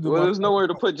 All right, so I'm gonna do. Well, there's nowhere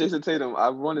to put Jason Tatum. I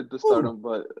wanted to start him,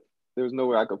 but there's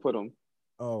nowhere I could put him.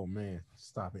 Oh man,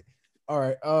 stop it. All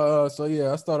right. So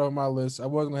yeah, I started on my list. I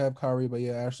was gonna have Kyrie, but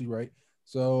yeah, Ashley right.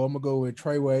 So I'm gonna go with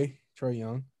Trae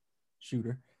Young,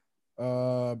 shooter.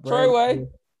 Bradley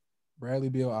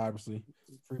Beal, obviously.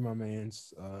 Free my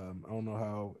man's. I don't know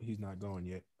how he's not going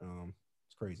yet.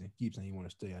 It's crazy. He keeps saying he want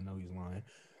to stay. I know he's lying.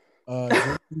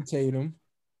 Jason Tatum,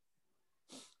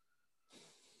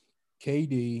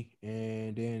 KD,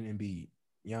 and then Embiid.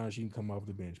 Giannis, you can come off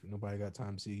the bench, but nobody got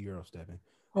time to see Euro stepping.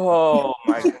 Oh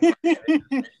my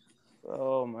goodness.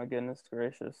 Oh my goodness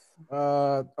gracious.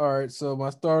 All right. So my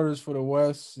starters for the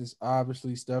West is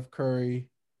obviously Steph Curry.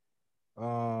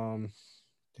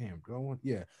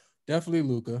 Definitely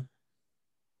Luka.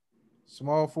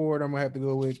 Small forward, I'm gonna have to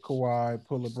go with Kawhi,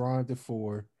 put LeBron to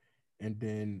 4, and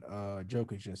then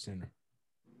Jokic at center.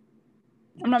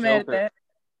 I'm not mad at that.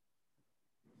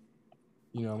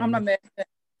 I'm not mad at that.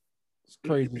 It's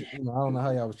crazy. I don't know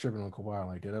how y'all was tripping on Kawhi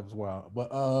like that. That was wild.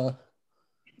 But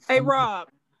hey Rob,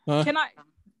 can I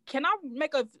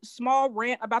make a small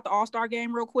rant about the All-Star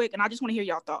game real quick? And I just want to hear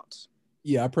y'all thoughts.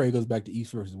 Yeah, I pray it goes back to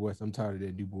East versus West. I'm tired of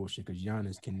that new bullshit because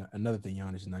another thing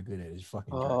Giannis is not good at is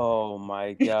fucking driving. Oh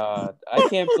my God. I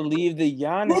can't believe the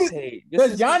Giannis hate.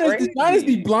 Does Giannis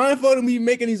be blindfolding me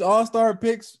making these all-star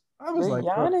picks? I was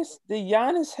the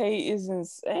Giannis hate is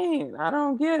insane. I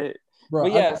don't get it. Bro,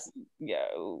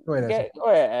 Go ahead,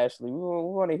 Ashley. We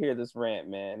want to hear this rant,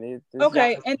 man.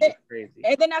 Okay, and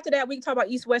then after that, we can talk about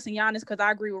East, West, and Giannis because I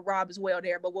agree with Rob as well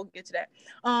there. But we'll get to that.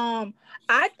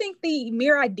 I think the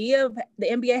mere idea of the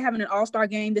NBA having an All-Star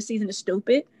game this season is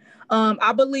stupid.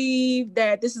 I believe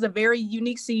that this is a very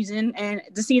unique season, and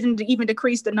the season to even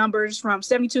decrease the numbers from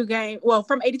 72 games,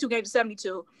 from 82 games to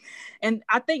 72. And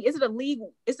I think it's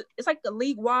like the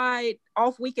league wide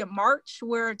off week in March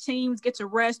where teams get to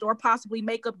rest or possibly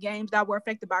make up games that were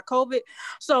affected by COVID.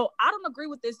 So I don't agree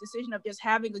with this decision of just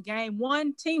having a game.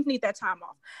 One, teams need that time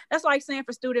off. That's like saying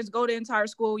for students go the entire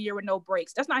school year with no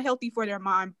breaks. That's not healthy for their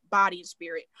mind, body, and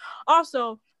spirit.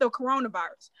 Also, the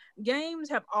coronavirus. Games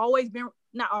have already been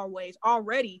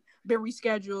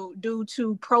rescheduled due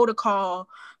to protocol.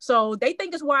 So they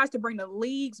think it's wise to bring the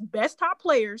league's best top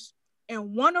players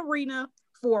in one arena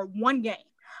for one game.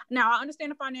 Now, I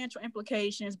understand the financial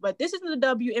implications, but this isn't the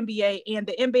WNBA, and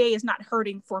the NBA is not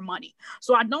hurting for money.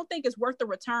 So I don't think it's worth the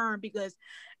return because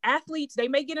athletes, they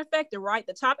may get infected, right?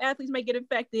 The top athletes may get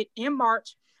infected in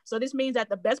March. So this means that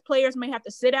the best players may have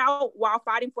to sit out while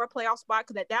fighting for a playoff spot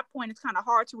because at that point, it's kind of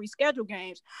hard to reschedule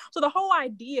games. So the whole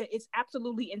idea is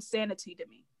absolutely insanity to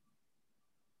me.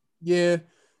 Yeah.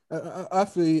 I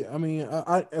feel. I mean,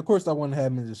 I of course I want to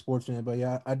have him as a sports fan, but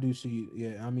yeah, I do see.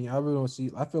 Yeah, I mean, I really don't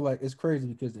see. I feel like it's crazy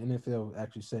because the NFL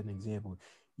actually set an example,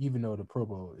 even though the Pro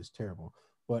Bowl is terrible.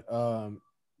 But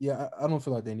yeah, I don't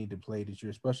feel like they need to play this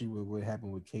year, especially with what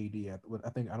happened with KD. I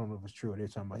think I don't know if it's true. They're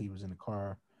talking about he was in the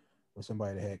car with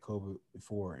somebody that had COVID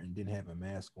before and didn't have a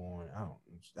mask on.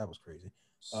 That was crazy.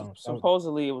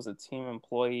 Supposedly it was a team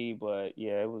employee, but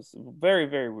yeah, it was a very,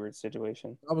 very weird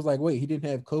situation. I was like, wait, he didn't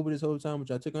have COVID this whole time, which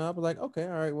I took him. I was like, okay,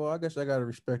 all right, well, I guess I gotta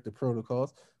respect the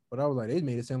protocols. But I was like, they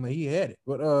made it sound like he had it.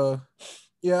 But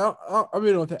yeah, I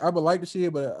really don't think I would like to see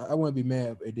it, but I wouldn't be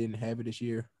mad if it didn't have it this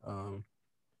year.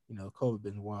 COVID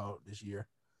been wild this year.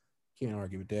 Can't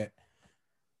argue with that.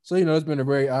 So, it's been a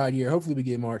very odd year. Hopefully we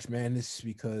get March Madness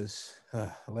because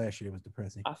last year was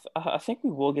depressing. I think we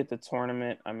will get the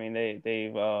tournament. I mean,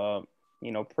 they've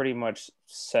pretty much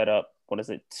set up,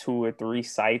 2 or 3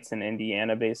 sites in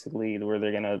Indiana, basically, where they're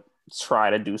going to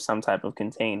try to do some type of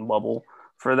contained bubble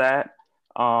for that.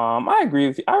 I agree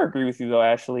with you. I agree with you, though,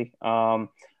 Ashley. I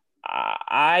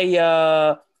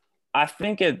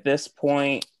think at this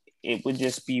point, it would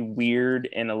just be weird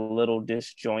and a little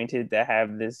disjointed to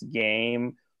have this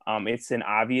game. It's an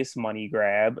obvious money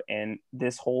grab, and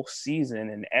this whole season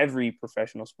and every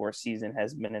professional sports season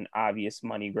has been an obvious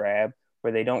money grab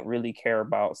where they don't really care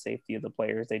about safety of the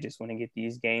players. They just want to get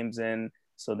these games in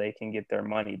so they can get their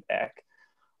money back.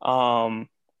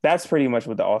 That's pretty much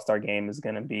what the All-Star game is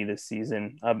going to be this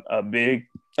season.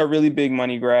 A really big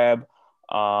money grab.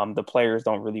 The players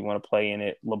don't really want to play in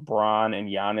it. LeBron and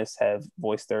Giannis have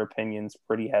voiced their opinions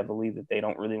pretty heavily that they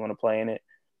don't really want to play in it.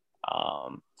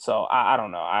 So I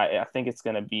don't know. I think it's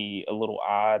going to be a little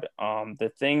odd.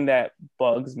 The thing that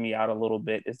bugs me out a little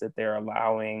bit is that they're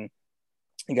allowing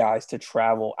guys to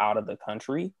travel out of the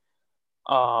country,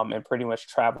 and pretty much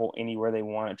travel anywhere they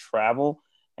want to travel.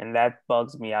 And that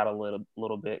bugs me out a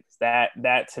little bit.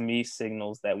 That to me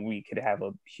signals that we could have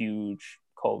a huge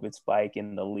COVID spike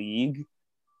in the league,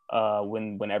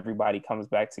 when everybody comes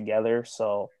back together.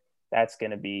 So that's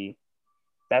going to be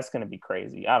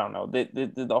crazy. I don't know.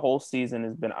 The whole season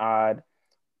has been odd.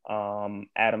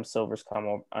 Adam Silver's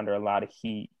come under a lot of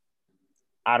heat.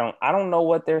 I don't know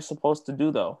what they're supposed to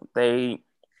do though.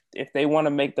 If they want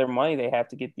to make their money, they have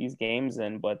to get these games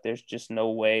in, but there's just no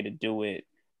way to do it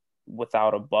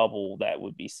without a bubble that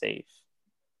would be safe.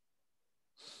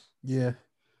 Yeah.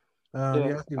 I see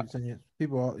what you're saying.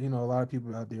 People, a lot of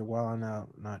people out there wilding out,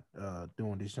 not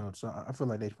doing this show. So I feel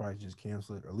like they probably just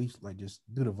cancel it, or at least like just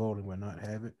do the voting but not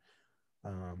have it.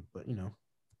 But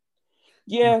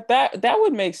yeah, that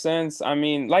would make sense. I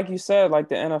mean, like you said, like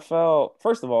the NFL.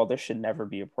 First of all, there should never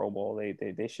be a Pro Bowl.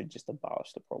 They should just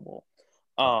abolish the Pro Bowl.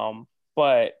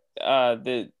 But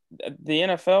the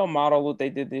NFL model, what they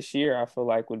did this year, I feel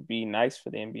like would be nice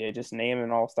for the NBA. Just name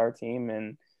an all-star team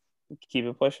and keep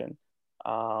it pushing.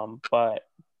 But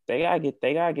they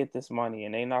gotta get this money,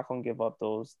 and they're not gonna give up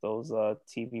those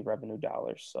TV revenue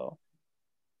dollars. So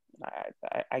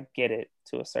I get it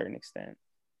to a certain extent.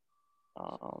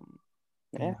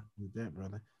 Yeah. With that,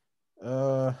 brother.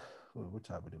 What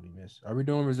topic did we miss? Are we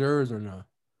doing reserves or no?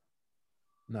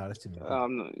 No, that's too many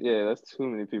people. Yeah, that's too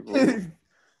many people.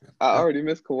 I already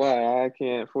missed Kawhi. I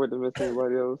can't afford to miss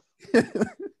anybody else.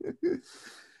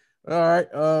 All right.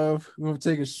 We're gonna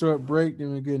take a short break,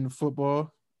 then we get into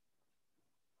football.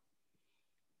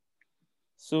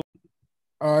 So,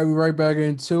 all right, we're right back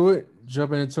into it.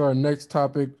 Jumping into our next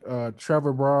topic,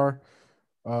 Trevor Bauer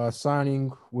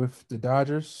signing with the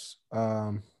Dodgers.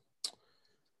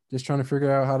 Just trying to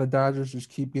figure out how the Dodgers just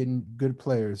keep getting good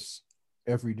players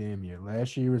every damn year.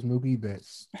 Last year was Mookie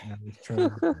Betts. Now it's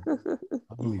Trevor Bauer.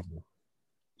 Unbelievable.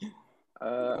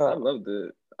 I loved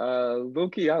it.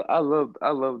 Low-key, I love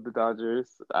the Dodgers.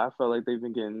 I felt like they've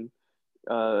been getting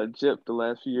gypped the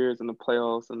last few years in the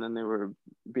playoffs, and then they were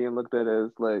being looked at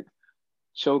as like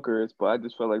chokers. But I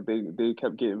just felt like they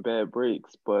kept getting bad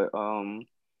breaks. But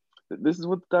this is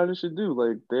what the Dodgers should do.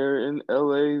 Like they're in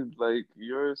LA, like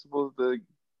you're supposed to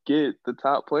get the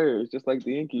top players, just like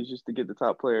the Yankees used to get the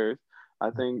top players. I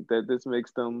think that this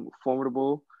makes them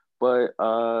formidable. But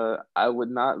I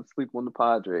would not sleep on the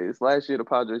Padres. Last year, the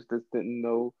Padres just didn't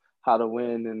know how to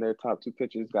win, and their top two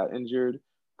pitchers got injured.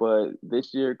 But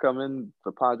this year coming,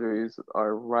 the Padres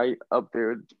are right up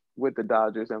there with the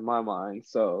Dodgers in my mind.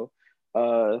 So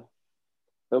uh,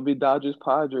 it'll be Dodgers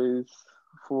Padres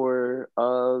for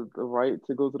the right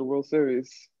to go to the World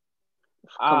Series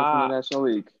coming from the Uh, National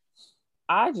League.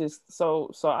 I just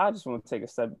want to take a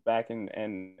step back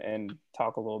and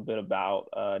talk a little bit about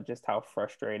just how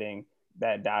frustrating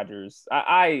that Dodgers.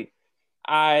 I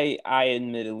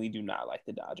admittedly do not like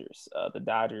the Dodgers. The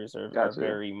Dodgers are Gotcha.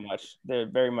 very much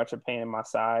a pain in my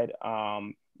side.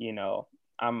 You know,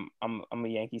 I'm a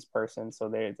Yankees person, so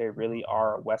they really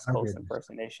are a West Coast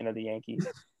impersonation of the Yankees.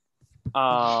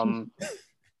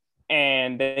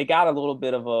 And they got a little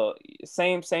bit of a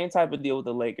same type of deal with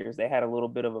the Lakers. They had a little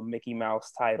bit of a Mickey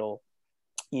Mouse title,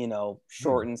 you know,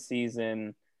 shortened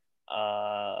season,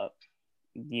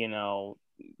 you know,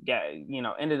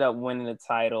 ended up winning the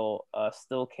title.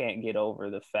 Still can't get over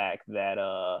the fact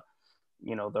that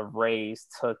you know, the Rays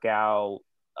took out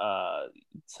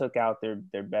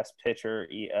their best pitcher,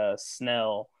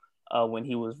 Snell, when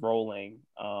he was rolling.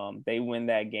 They win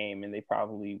that game and they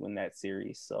probably win that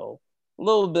series. So a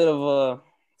little bit of a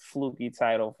fluky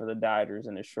title for the Dodgers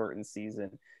in a shortened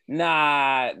season.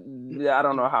 I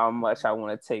don't know how much I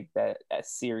want to take that as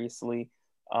seriously.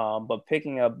 But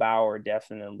picking up Bauer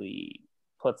definitely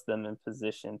puts them in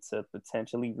position to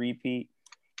potentially repeat.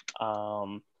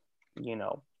 You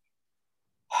know,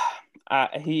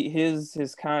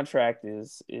 his contract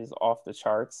is off the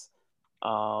charts.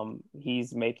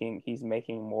 He's making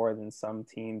more than some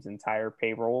teams' entire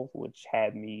payroll, which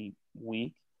had me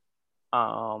weak.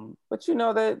 But you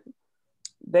know that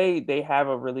they have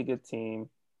a really good team.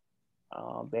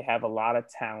 They have a lot of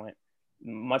talent,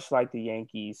 much like the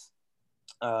Yankees.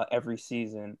 Every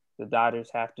season, the Dodgers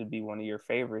have to be one of your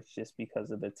favorites just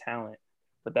because of the talent,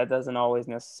 but that doesn't always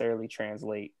necessarily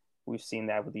translate. We've seen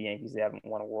that with the Yankees; they haven't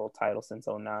won a world title since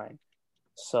 '09.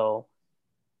 So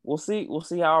we'll see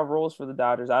how it rolls for the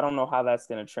Dodgers. I don't know how that's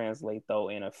going to translate though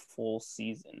in a full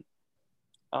season.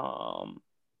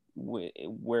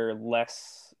 Where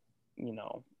less, you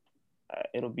know,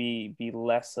 it'll be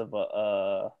less of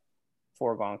a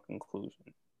foregone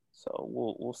conclusion. So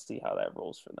we'll see how that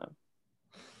rolls for them.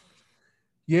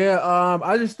 Yeah,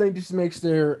 I just think this makes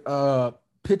their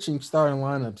pitching starting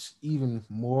lineups even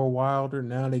more wilder.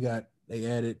 Now they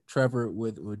added Trevor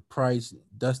with Price,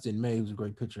 Dustin May, who's a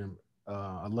great pitcher.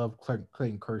 I love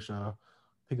Clayton Kershaw.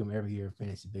 Pick him every year in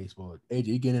fantasy baseball. AJ,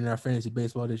 you getting in our fantasy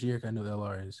baseball this year? I know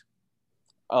LR is.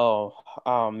 Oh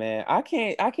man, I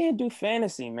can't do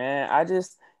fantasy, man.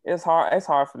 It's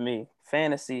hard for me.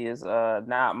 Fantasy is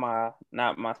not my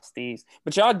steez.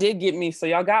 But y'all did get me, so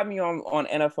y'all got me on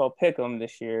NFL Pick'em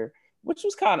this year, which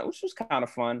was kind of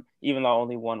fun, even though I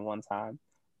only won one time.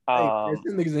 Hey,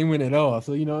 some niggas ain't win at all,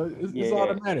 so you know it's all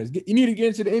that matters. You need to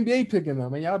get into the NBA Pick'em though,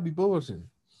 man. Y'all be bullshitting.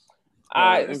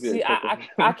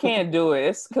 I can't do it.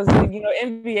 It's because you know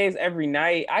NBA's every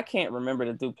night. I can't remember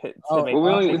to do pit. It's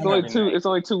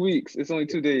only 2 weeks. It's only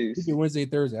 2 days. You do Wednesday,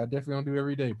 Thursday. I definitely don't do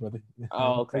every day, brother.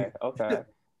 Oh, okay.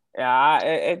 Yeah,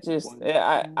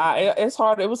 it's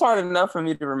hard. It was hard enough for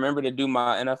me to remember to do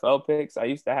my NFL picks. I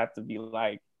used to have to be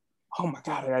like, oh my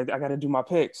god, I got to do my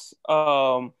picks.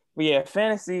 But yeah,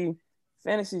 fantasy's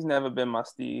never been my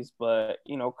steez. But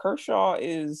you know, Kershaw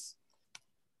is.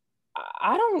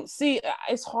 I don't see.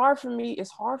 It's hard for me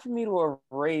to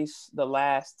erase the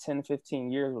last 10,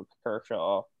 15 years with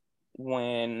Kershaw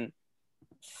when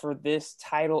for this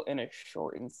title in a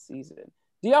shortened season.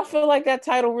 Do y'all feel like that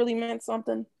title really meant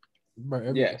something?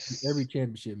 Yes. Every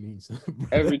championship means something.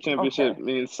 Every championship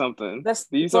means something.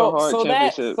 These are hard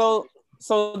championships.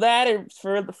 So that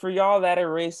for y'all that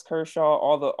erased Kershaw,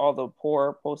 all the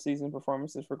poor postseason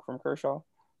performances from Kershaw.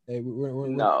 Hey, we're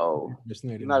not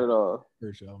at all.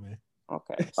 Kershaw, man.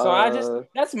 Okay, so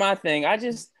that's my thing. I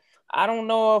don't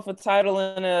know if a title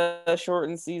in a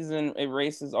shortened season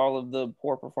erases all of the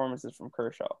poor performances from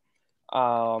Kershaw.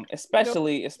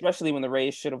 Especially when the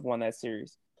Rays should have won that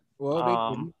series. Well,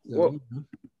 I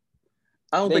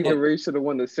don't think the Rays should have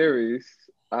won the series.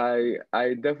 I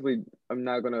definitely am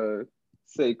not gonna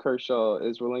say Kershaw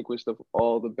is relinquished of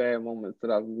all the bad moments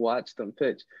that I've watched him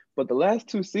pitch. But the last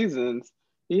 2 seasons,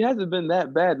 he hasn't been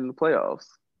that bad in the playoffs.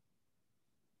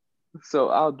 So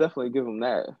I'll definitely give him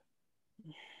that.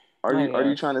 Are Oh, you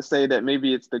yeah. trying to say that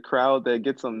maybe it's the crowd that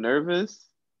gets him nervous?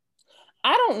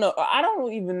 I don't know. I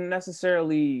don't even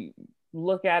necessarily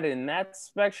look at it in that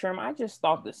spectrum. I just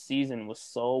thought the season was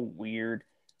so weird.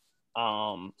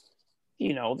 Um,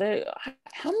 they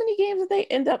how many games did they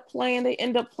end up playing? They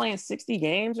end up playing 60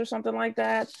 games or something like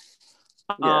that.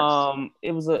 Yes.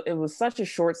 It was such a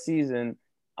short season.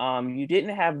 You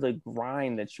didn't have the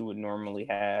grind that you would normally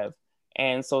have.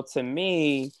 And so to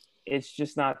me, it's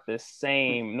just not the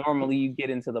same. Normally you get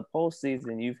into the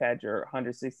postseason, you've had your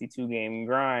 162 game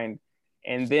grind.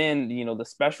 And then, the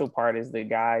special part is the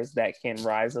guys that can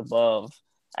rise above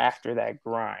after that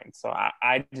grind. So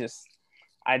I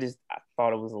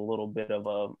thought it was a little bit of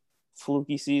a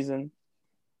fluky season.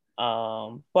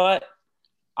 But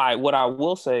what I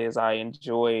will say is I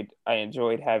enjoyed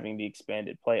having the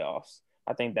expanded playoffs.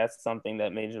 I think that's something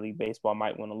that Major League Baseball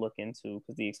might want to look into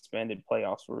because the expanded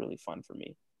playoffs were really fun for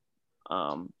me.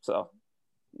 So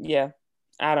yeah,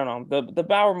 I don't know. The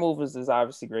Bauer move is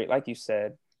obviously great. Like you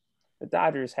said, the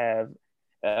Dodgers have,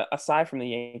 aside from the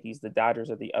Yankees, the Dodgers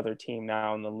are the other team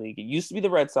now in the league. It used to be the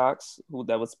Red Sox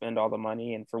that would spend all the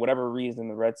money, and for whatever reason,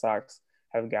 the Red Sox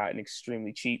have gotten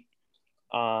extremely cheap.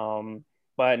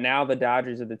 But now the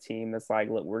Dodgers are the team that's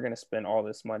like, look, we're going to spend all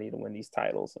this money to win these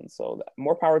titles, and so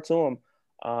more power to them.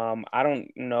 I don't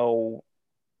know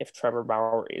if Trevor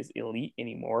Bauer is elite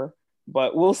anymore,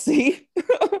 but we'll see.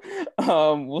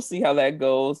 We'll see how that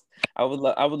goes. I would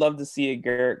love to see a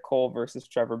Garrett Cole versus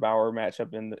Trevor Bauer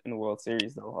matchup in the World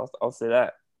Series, though. I'll say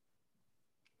that.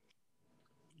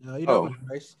 Oh,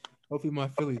 Nice. Hopefully my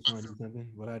Phillies might do something,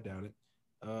 but I doubt it.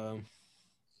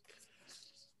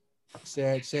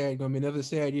 Sad. Gonna be another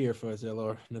sad year for us,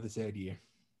 LR. Another sad year.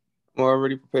 I'm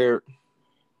already prepared.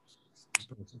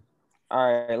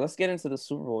 All right, let's get into the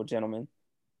Super Bowl, gentlemen.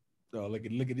 Oh, look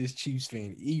at this Chiefs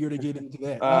fan, eager to get into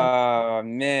that. Oh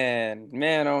man,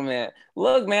 oh man.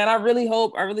 Look, man, I really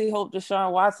hope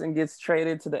Deshaun Watson gets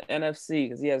traded to the NFC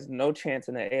because he has no chance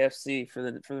in the AFC for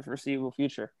the foreseeable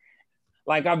future.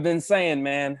 Like I've been saying,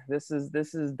 man, this is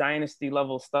dynasty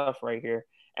level stuff right here.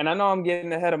 And I know I'm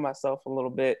getting ahead of myself a little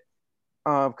bit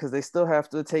because they still have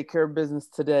to take care of business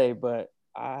today, but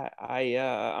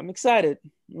I'm excited.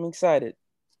 I'm excited.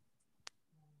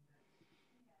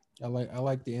 I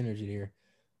like the energy there.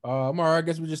 All right, I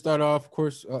guess we just start off. Of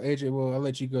course, AJ. Well, I'll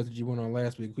let you go since you went on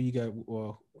last week. Who you got?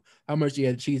 Well, how much do you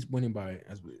had the Chiefs winning by?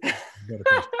 That's a better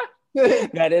question.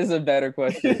 That is a better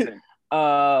question.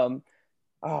 Oh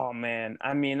man,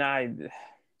 I mean, I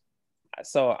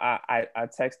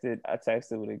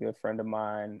texted with a good friend of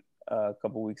mine a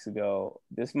couple weeks ago.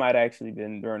 This might actually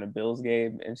been during a Bills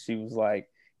game, and she was like,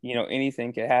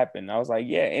 anything could happen. I was like,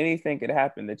 yeah, anything could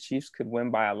happen. The Chiefs could win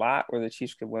by a lot, or the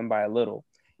Chiefs could win by a little,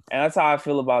 and that's how I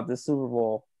feel about this Super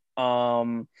Bowl.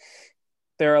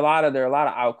 There are a lot of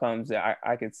outcomes that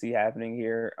I could see happening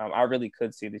here. I really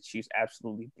could see the Chiefs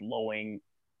absolutely blowing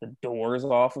the doors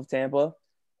off of Tampa,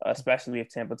 especially if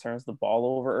Tampa turns the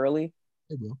ball over early.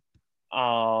 They will.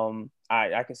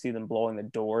 I can see them blowing the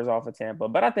doors off of Tampa,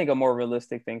 but I think a more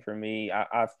realistic thing for me,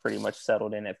 I've pretty much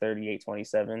settled in at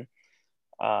 38-27.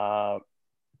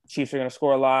 Chiefs are going to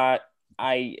score a lot.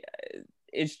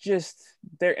 It's just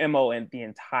their MO in the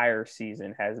entire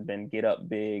season has been get up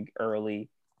big early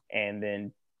and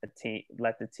then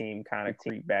let the team kind of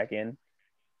creep back in.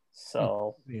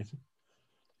 So,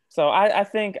 I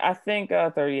think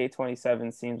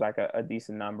 38-27 seems like a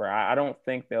decent number. I don't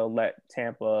think they'll let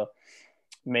Tampa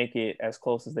make it as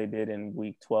close as they did in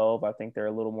week 12. I think they're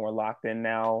a little more locked in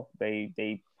now.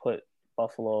 They put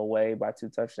Buffalo away by 2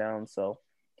 touchdowns. So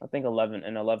I think 11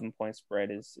 point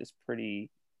spread is pretty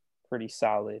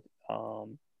solid.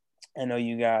 I know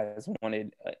you guys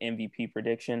wanted an MVP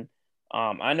prediction.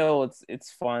 I know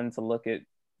it's fun to look at.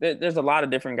 There's a lot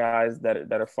of different guys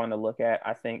that are fun to look at.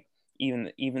 I think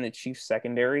even the Chiefs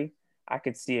secondary, I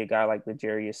could see a guy like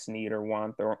L'Jarius Sneed or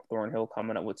Juan Thornhill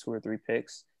coming up with 2 or 3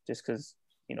 picks just because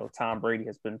Tom Brady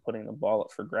has been putting the ball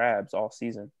up for grabs all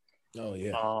season. Oh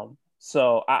yeah.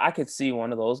 So I could see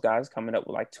one of those guys coming up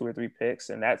with like 2 or 3 picks,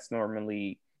 and that's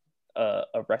normally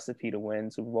a recipe to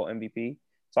win Super Bowl MVP.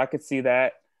 So I could see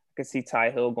that. I could see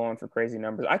Ty Hill going for crazy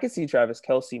numbers. I could see Travis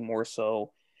Kelce more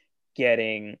so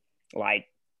getting like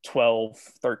 12,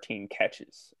 13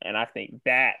 catches. And I think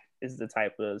that is the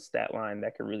type of stat line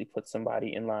that could really put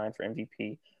somebody in line for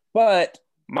MVP. But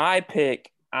my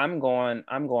pick, I'm going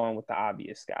with the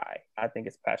obvious guy. I think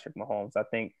it's Patrick Mahomes. I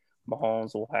think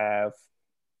Mahomes will have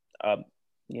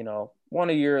one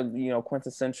of your,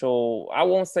 quintessential, I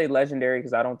won't say legendary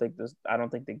because I don't think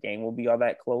the game will be all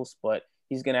that close, but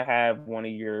He's going to have one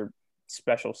of your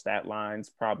special stat lines,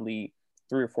 probably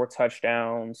 3 or 4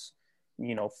 touchdowns,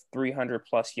 300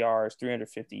 plus yards,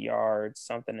 350 yards,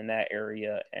 something in that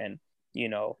area. And,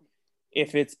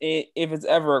 if it's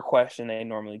ever a question, they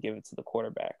normally give it to the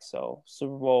quarterback. So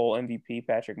Super Bowl MVP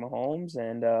Patrick Mahomes,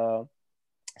 and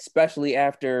especially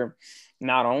after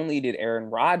not only did Aaron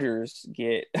Rodgers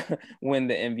win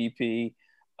the MVP,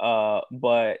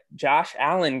 but Josh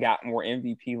Allen got more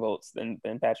MVP votes than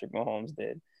Patrick Mahomes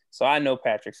did. So I know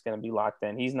Patrick's going to be locked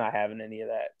in. He's not having any of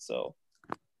that. So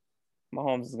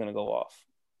Mahomes is going to go off.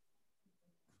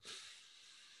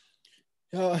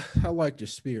 I like your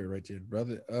spirit right there,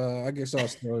 brother. I guess I'll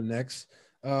start next.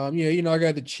 I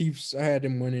got the Chiefs. I had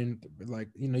them winning,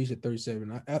 you said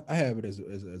 37. I have it as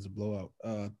a blowout.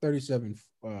 37-14.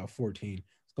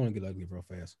 It's going to get ugly real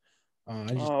fast.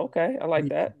 Okay. I like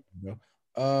that.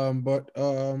 But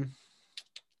what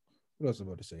else am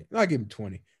I about to say? I'll give them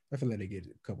 20. I feel like they get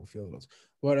a couple field goals.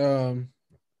 But I'm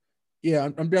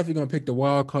definitely going to pick the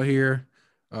wild card here.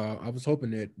 I was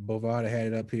hoping that Bovada had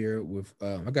it up here with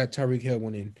I got Tyreek Hill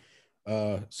winning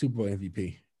Super Bowl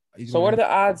MVP. So what are the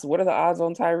odds? What are the odds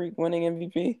on Tyreek winning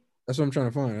MVP? That's what I'm trying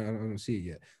to find. I don't see it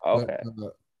yet. Okay.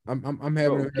 But, I'm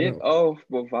having get off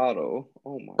Bovado.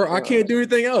 Oh my bro, God. I can't do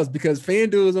anything else because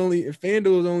FanDuel is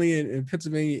only in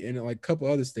Pennsylvania and like a couple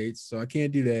other states, so I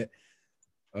can't do that.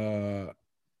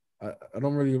 I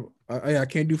don't really I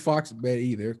can't do Fox Bet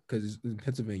either because it's in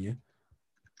Pennsylvania.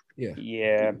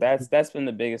 Yeah, that's been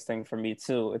the biggest thing for me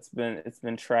too. It's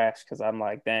been trash because I'm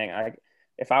like, dang,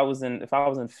 if I was in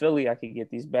Philly, I could get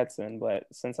these bets in, but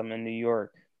since I'm in New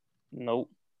York, nope.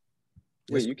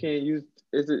 Wait, you can't use?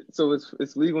 Is it so?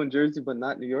 It's legal in Jersey, but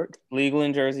not New York. Legal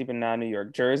in Jersey, but not New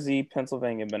York. Jersey,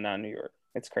 Pennsylvania, but not New York.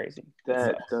 It's crazy.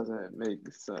 That doesn't make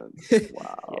sense.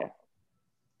 Wow.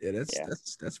 Yeah,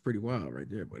 that's pretty wild right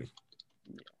there, buddy.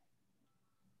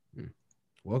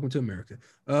 Welcome to America.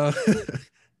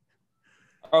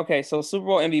 Okay, so Super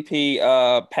Bowl MVP,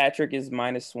 Patrick is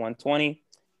 -120.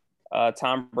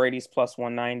 Tom Brady's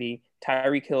 +190.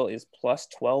 Tyreek Hill is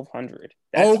 +1200.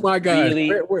 Oh my God!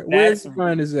 Where's the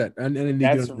line is that?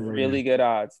 That's really good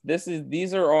odds. This is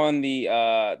on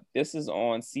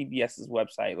CBS's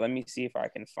website. Let me see if I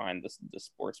can find the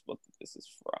sports book that this is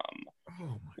from.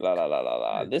 Oh my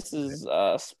la. This is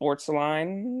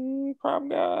Sportsline prop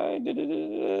guy.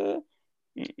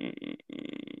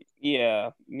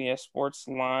 Yeah,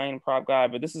 Sportsline prop guy,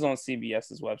 but this is on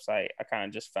CBS's website. I kind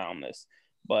of just found this,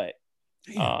 but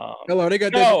hello, they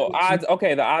got odds.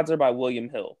 Okay, the odds are by William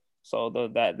Hill. So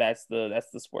that's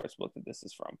the sports book that this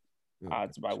is from.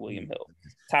 Odds by WilliamLl.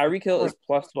 Tyreek Hill is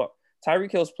 +12.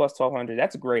 Tyreek Hill is +1200.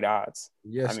 That's great odds.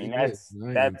 Yes, I mean that's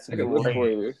I can look for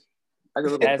you. I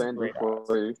can look at FanDuel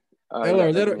for you.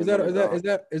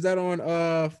 Is that on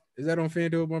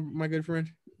FanDuel, my good friend?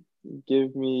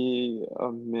 Give me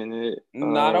a minute.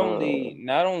 Not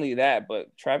only that,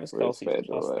 but Travis Kelce is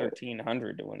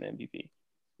 +1300 to win the MVP.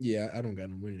 Yeah, I don't got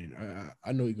him winning.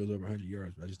 I know he goes over 100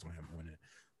 yards, but I just don't have him winning.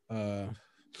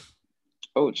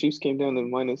 Chiefs came down to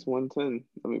 -110.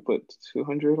 Let me put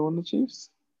 200 on the Chiefs.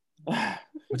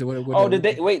 Did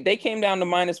they wait? They came down to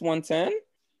 -110.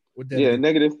 Yeah,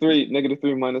 -3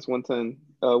 -110.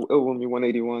 It will be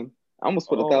 181. I almost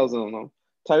put 1,000 on them.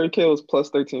 Tyreek Hill is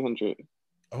 +1300.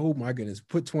 Oh my goodness!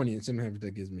 Put 20 and see how much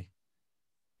that gives me.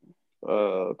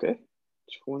 Okay,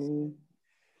 20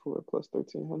 for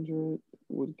 +1300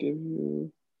 would give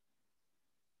you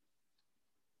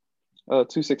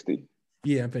 260.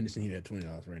 Yeah, I'm finishing here at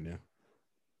 $20 right now.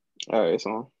 All right,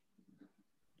 so.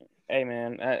 Hey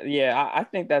man, I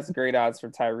think that's great odds for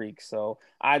Tyreek. So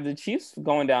the Chiefs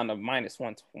going down to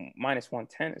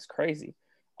 -110 is crazy.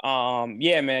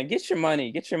 Yeah, man, get your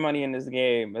money in this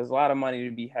game. There's a lot of money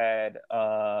to be had.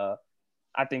 I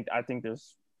think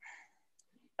there's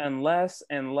unless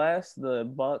the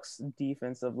Bucks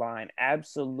defensive line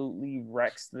absolutely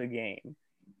wrecks the game,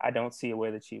 I don't see a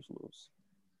way the Chiefs lose.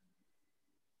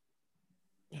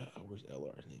 Where's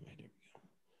LR's name? Right there.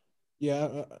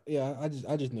 Yeah. I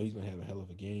just know he's gonna have a hell of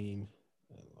a game.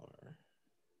 LR.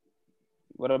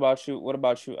 What about you,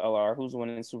 LR? Who's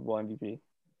winning Super Bowl MVP?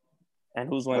 And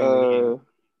who's winning the game?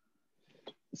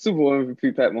 Super Bowl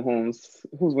MVP Pat Mahomes.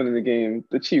 Who's winning the game?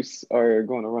 The Chiefs are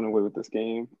going to run away with this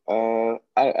game. I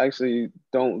actually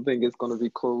don't think it's going to be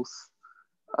close.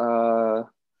 I'm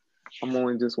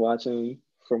only just watching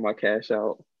for my cash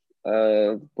out.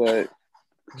 But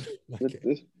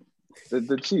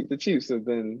the Chiefs have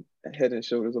been head and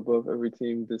shoulders above every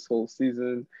team this whole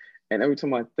season. And every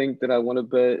time I think that I want to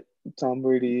bet Tom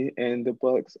Brady and the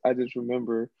Bucks, I just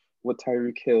remember what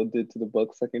Tyreek Hill did to the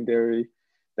Bucks secondary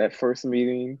that first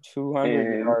meeting.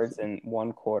 200 yards in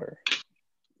one quarter.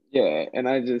 Yeah, and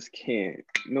I just can't.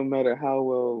 No matter how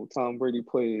well Tom Brady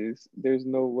plays, there's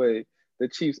no way the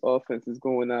Chiefs offense is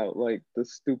going out like the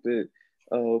stupid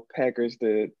Packers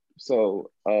did. So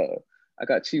I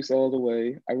got Chiefs all the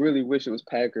way. I really wish it was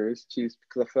Packers Chiefs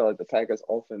because I felt like the Packers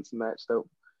offense matched up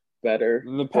better.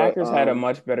 The But Packers had a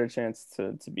much better chance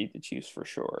to beat the Chiefs for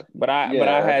sure. But I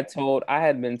yeah,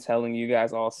 had been telling you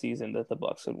guys all season that the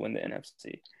Bucs would win the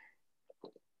NFC.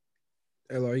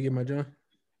 Hello, you get my John?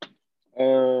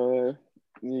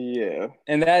 yeah.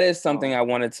 And that is something I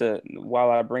wanted to, while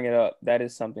I bring it up, that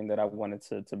is something that I wanted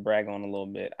to brag on a little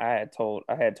bit. I had told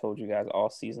you guys all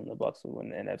season the Bucs would win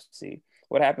the NFC.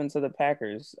 What happened to the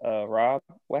Packers, Rob?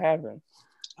 What happened?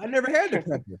 I never had the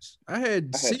Packers. I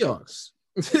had Seahawks.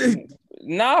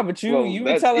 Nah, but you were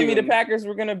that's telling me the Packers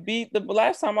were gonna beat the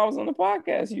last time I was on the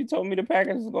podcast. You told me the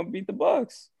Packers was gonna beat the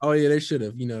Bucs. Oh yeah, they should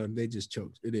have. They just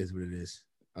choked. It is what it is.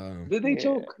 Did they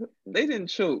choke? They didn't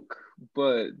choke,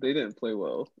 but they didn't play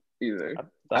well either.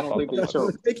 I don't think they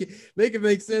choked. Make it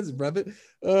make sense, brother.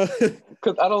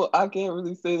 Because I can't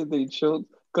really say that they choked.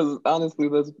 Because honestly,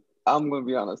 I'm gonna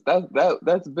be honest.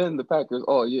 That's been the Packers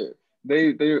all year.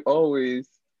 They always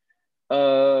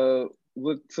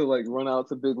look to like run out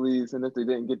to big leads, and if they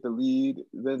didn't get the lead,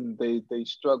 then they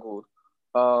struggled.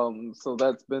 So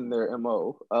that's been their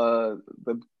MO.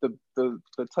 The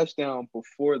touchdown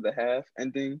before the half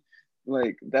ending,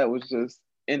 like that was just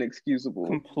inexcusable.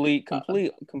 Complete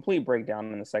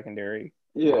breakdown in the secondary.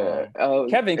 Yeah.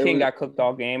 Kevin King got cooked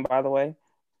all game, by the way.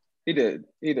 He did,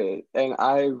 and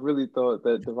I really thought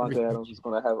that Devontae Adams was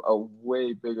going to have a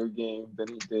way bigger game than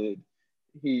he did.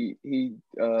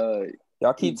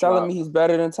 Y'all keep telling me he's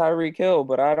better than Tyreek Hill,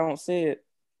 but I don't see it.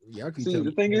 See,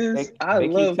 the thing is, they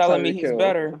keep telling me he's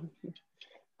better.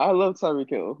 I love Tyreek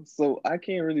Hill, so I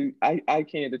can't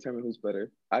determine who's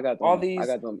better. I got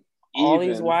them. All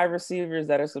these wide receivers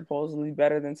that are supposedly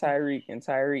better than Tyreek, and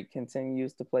Tyreek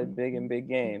continues to play big in big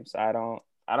games. I don't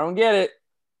get it.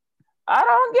 I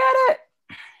don't get it.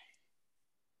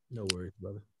 No worries,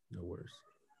 brother. No worries.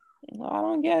 No, I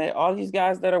don't get it. All these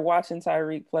guys that are watching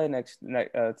Tyreek play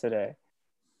today.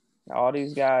 All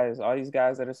these guys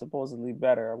that are supposedly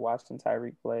better are watching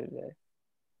Tyreek play today.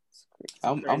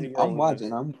 I'm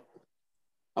watching.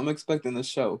 I'm expecting a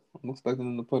show. I'm expecting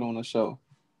them to put on a show.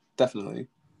 Definitely.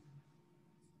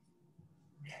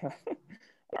 All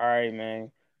right,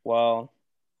 man. Well,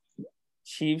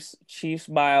 Chiefs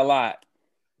by a lot.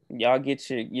 Y'all get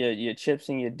your chips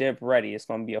and your dip ready. It's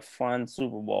gonna be a fun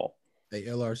Super Bowl. Hey,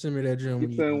 LR, send me that drum.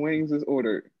 Pizza and wings is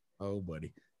ordered. Oh,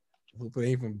 buddy.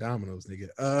 Hopefully ain't from Domino's, nigga.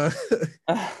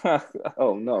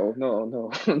 Oh no.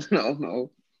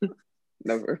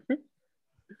 Never.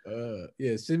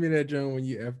 Yeah, send me that drum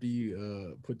after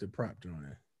you put the prop on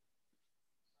it.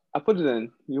 I put it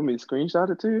in. You want me to screenshot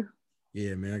it to you?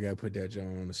 Yeah, man, I gotta put that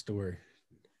drum on the story.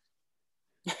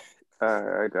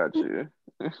 I got you.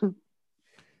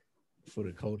 For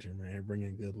the culture, man.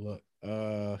 Bringing good luck.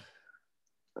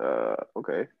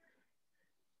 Okay.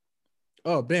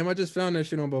 Oh, damn, I just found that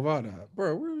shit on Bovada.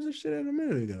 Bro, where was this shit at a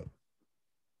minute ago?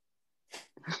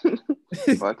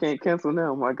 Well, I can't cancel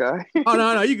now, my guy. Oh,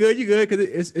 no, you good,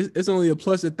 because it's only a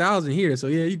plus 1,000 here, so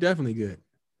yeah, you definitely good.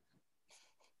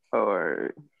 All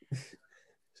right.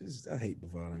 I hate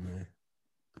Bovada, man.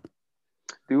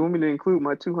 Do you want me to include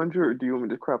my 200, or do you want me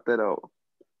to crop that out?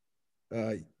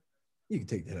 You can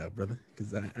take that out, brother,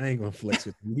 because I ain't gonna flex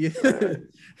with you.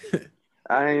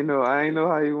 I ain't know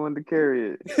how you wanted to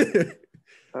carry it.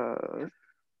 All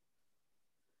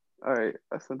right,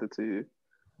 I sent it to you.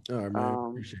 All right, man.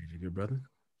 Appreciate you, good brother.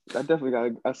 I definitely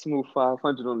got a smooth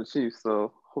 500 on the Chiefs,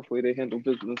 so hopefully they handle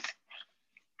business.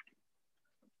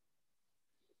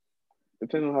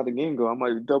 Depending on how the game go, I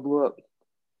might double up.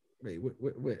 Wait,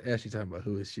 what Ashley talking about?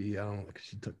 Who is she? I don't.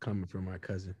 She took coming from my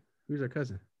cousin. Who's her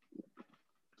cousin?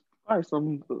 Probably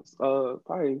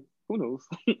who knows?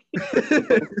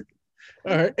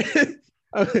 All right.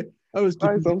 I was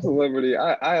probably some celebrity.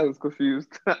 I was confused.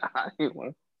 I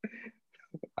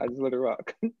just let it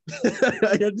rock.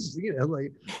 I got to see it. I'm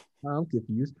like, I'm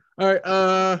confused. All right.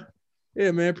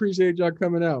 Yeah, man. Appreciate y'all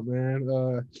coming out,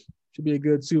 man. Should be a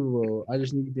good Super Bowl. I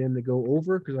just need them to go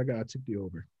over because I took the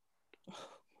over.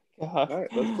 All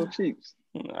right, let's go Chiefs.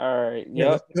 All right.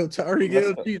 Yeah, let's go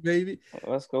Chiefs, baby.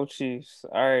 Let's go Chiefs.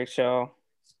 All right, y'all.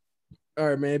 All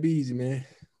right, man. Be easy, man.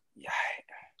 Yeah.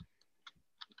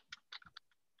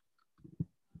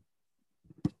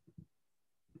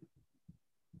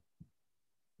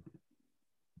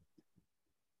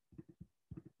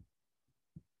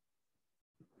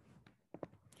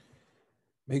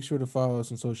 Make sure to follow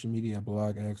us on social media at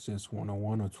Blog Access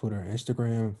 101 on Twitter and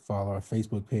Instagram. Follow our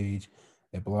Facebook page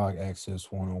at Blog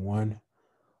Access 101.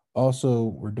 Also,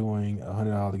 we're doing a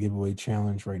 $100 giveaway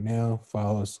challenge right now.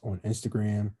 Follow us on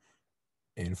Instagram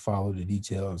and follow the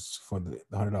details for the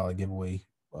 $100 giveaway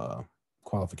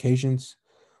qualifications.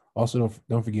 Also,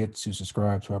 don't forget to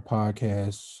subscribe to our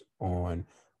podcast on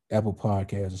Apple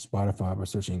Podcasts or Spotify by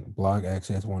searching Blog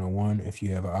Access 101. If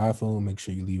you have an iPhone, make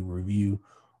sure you leave a review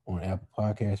on Apple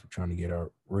Podcasts. We're trying to get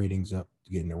our ratings up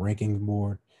to get in the rankings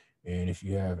board. And if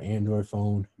you have Android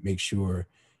phone, make sure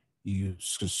you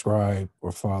subscribe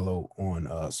or follow on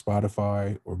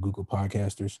Spotify or Google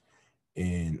Podcasters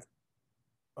and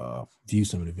view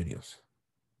some of the videos.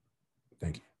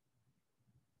 Thank you.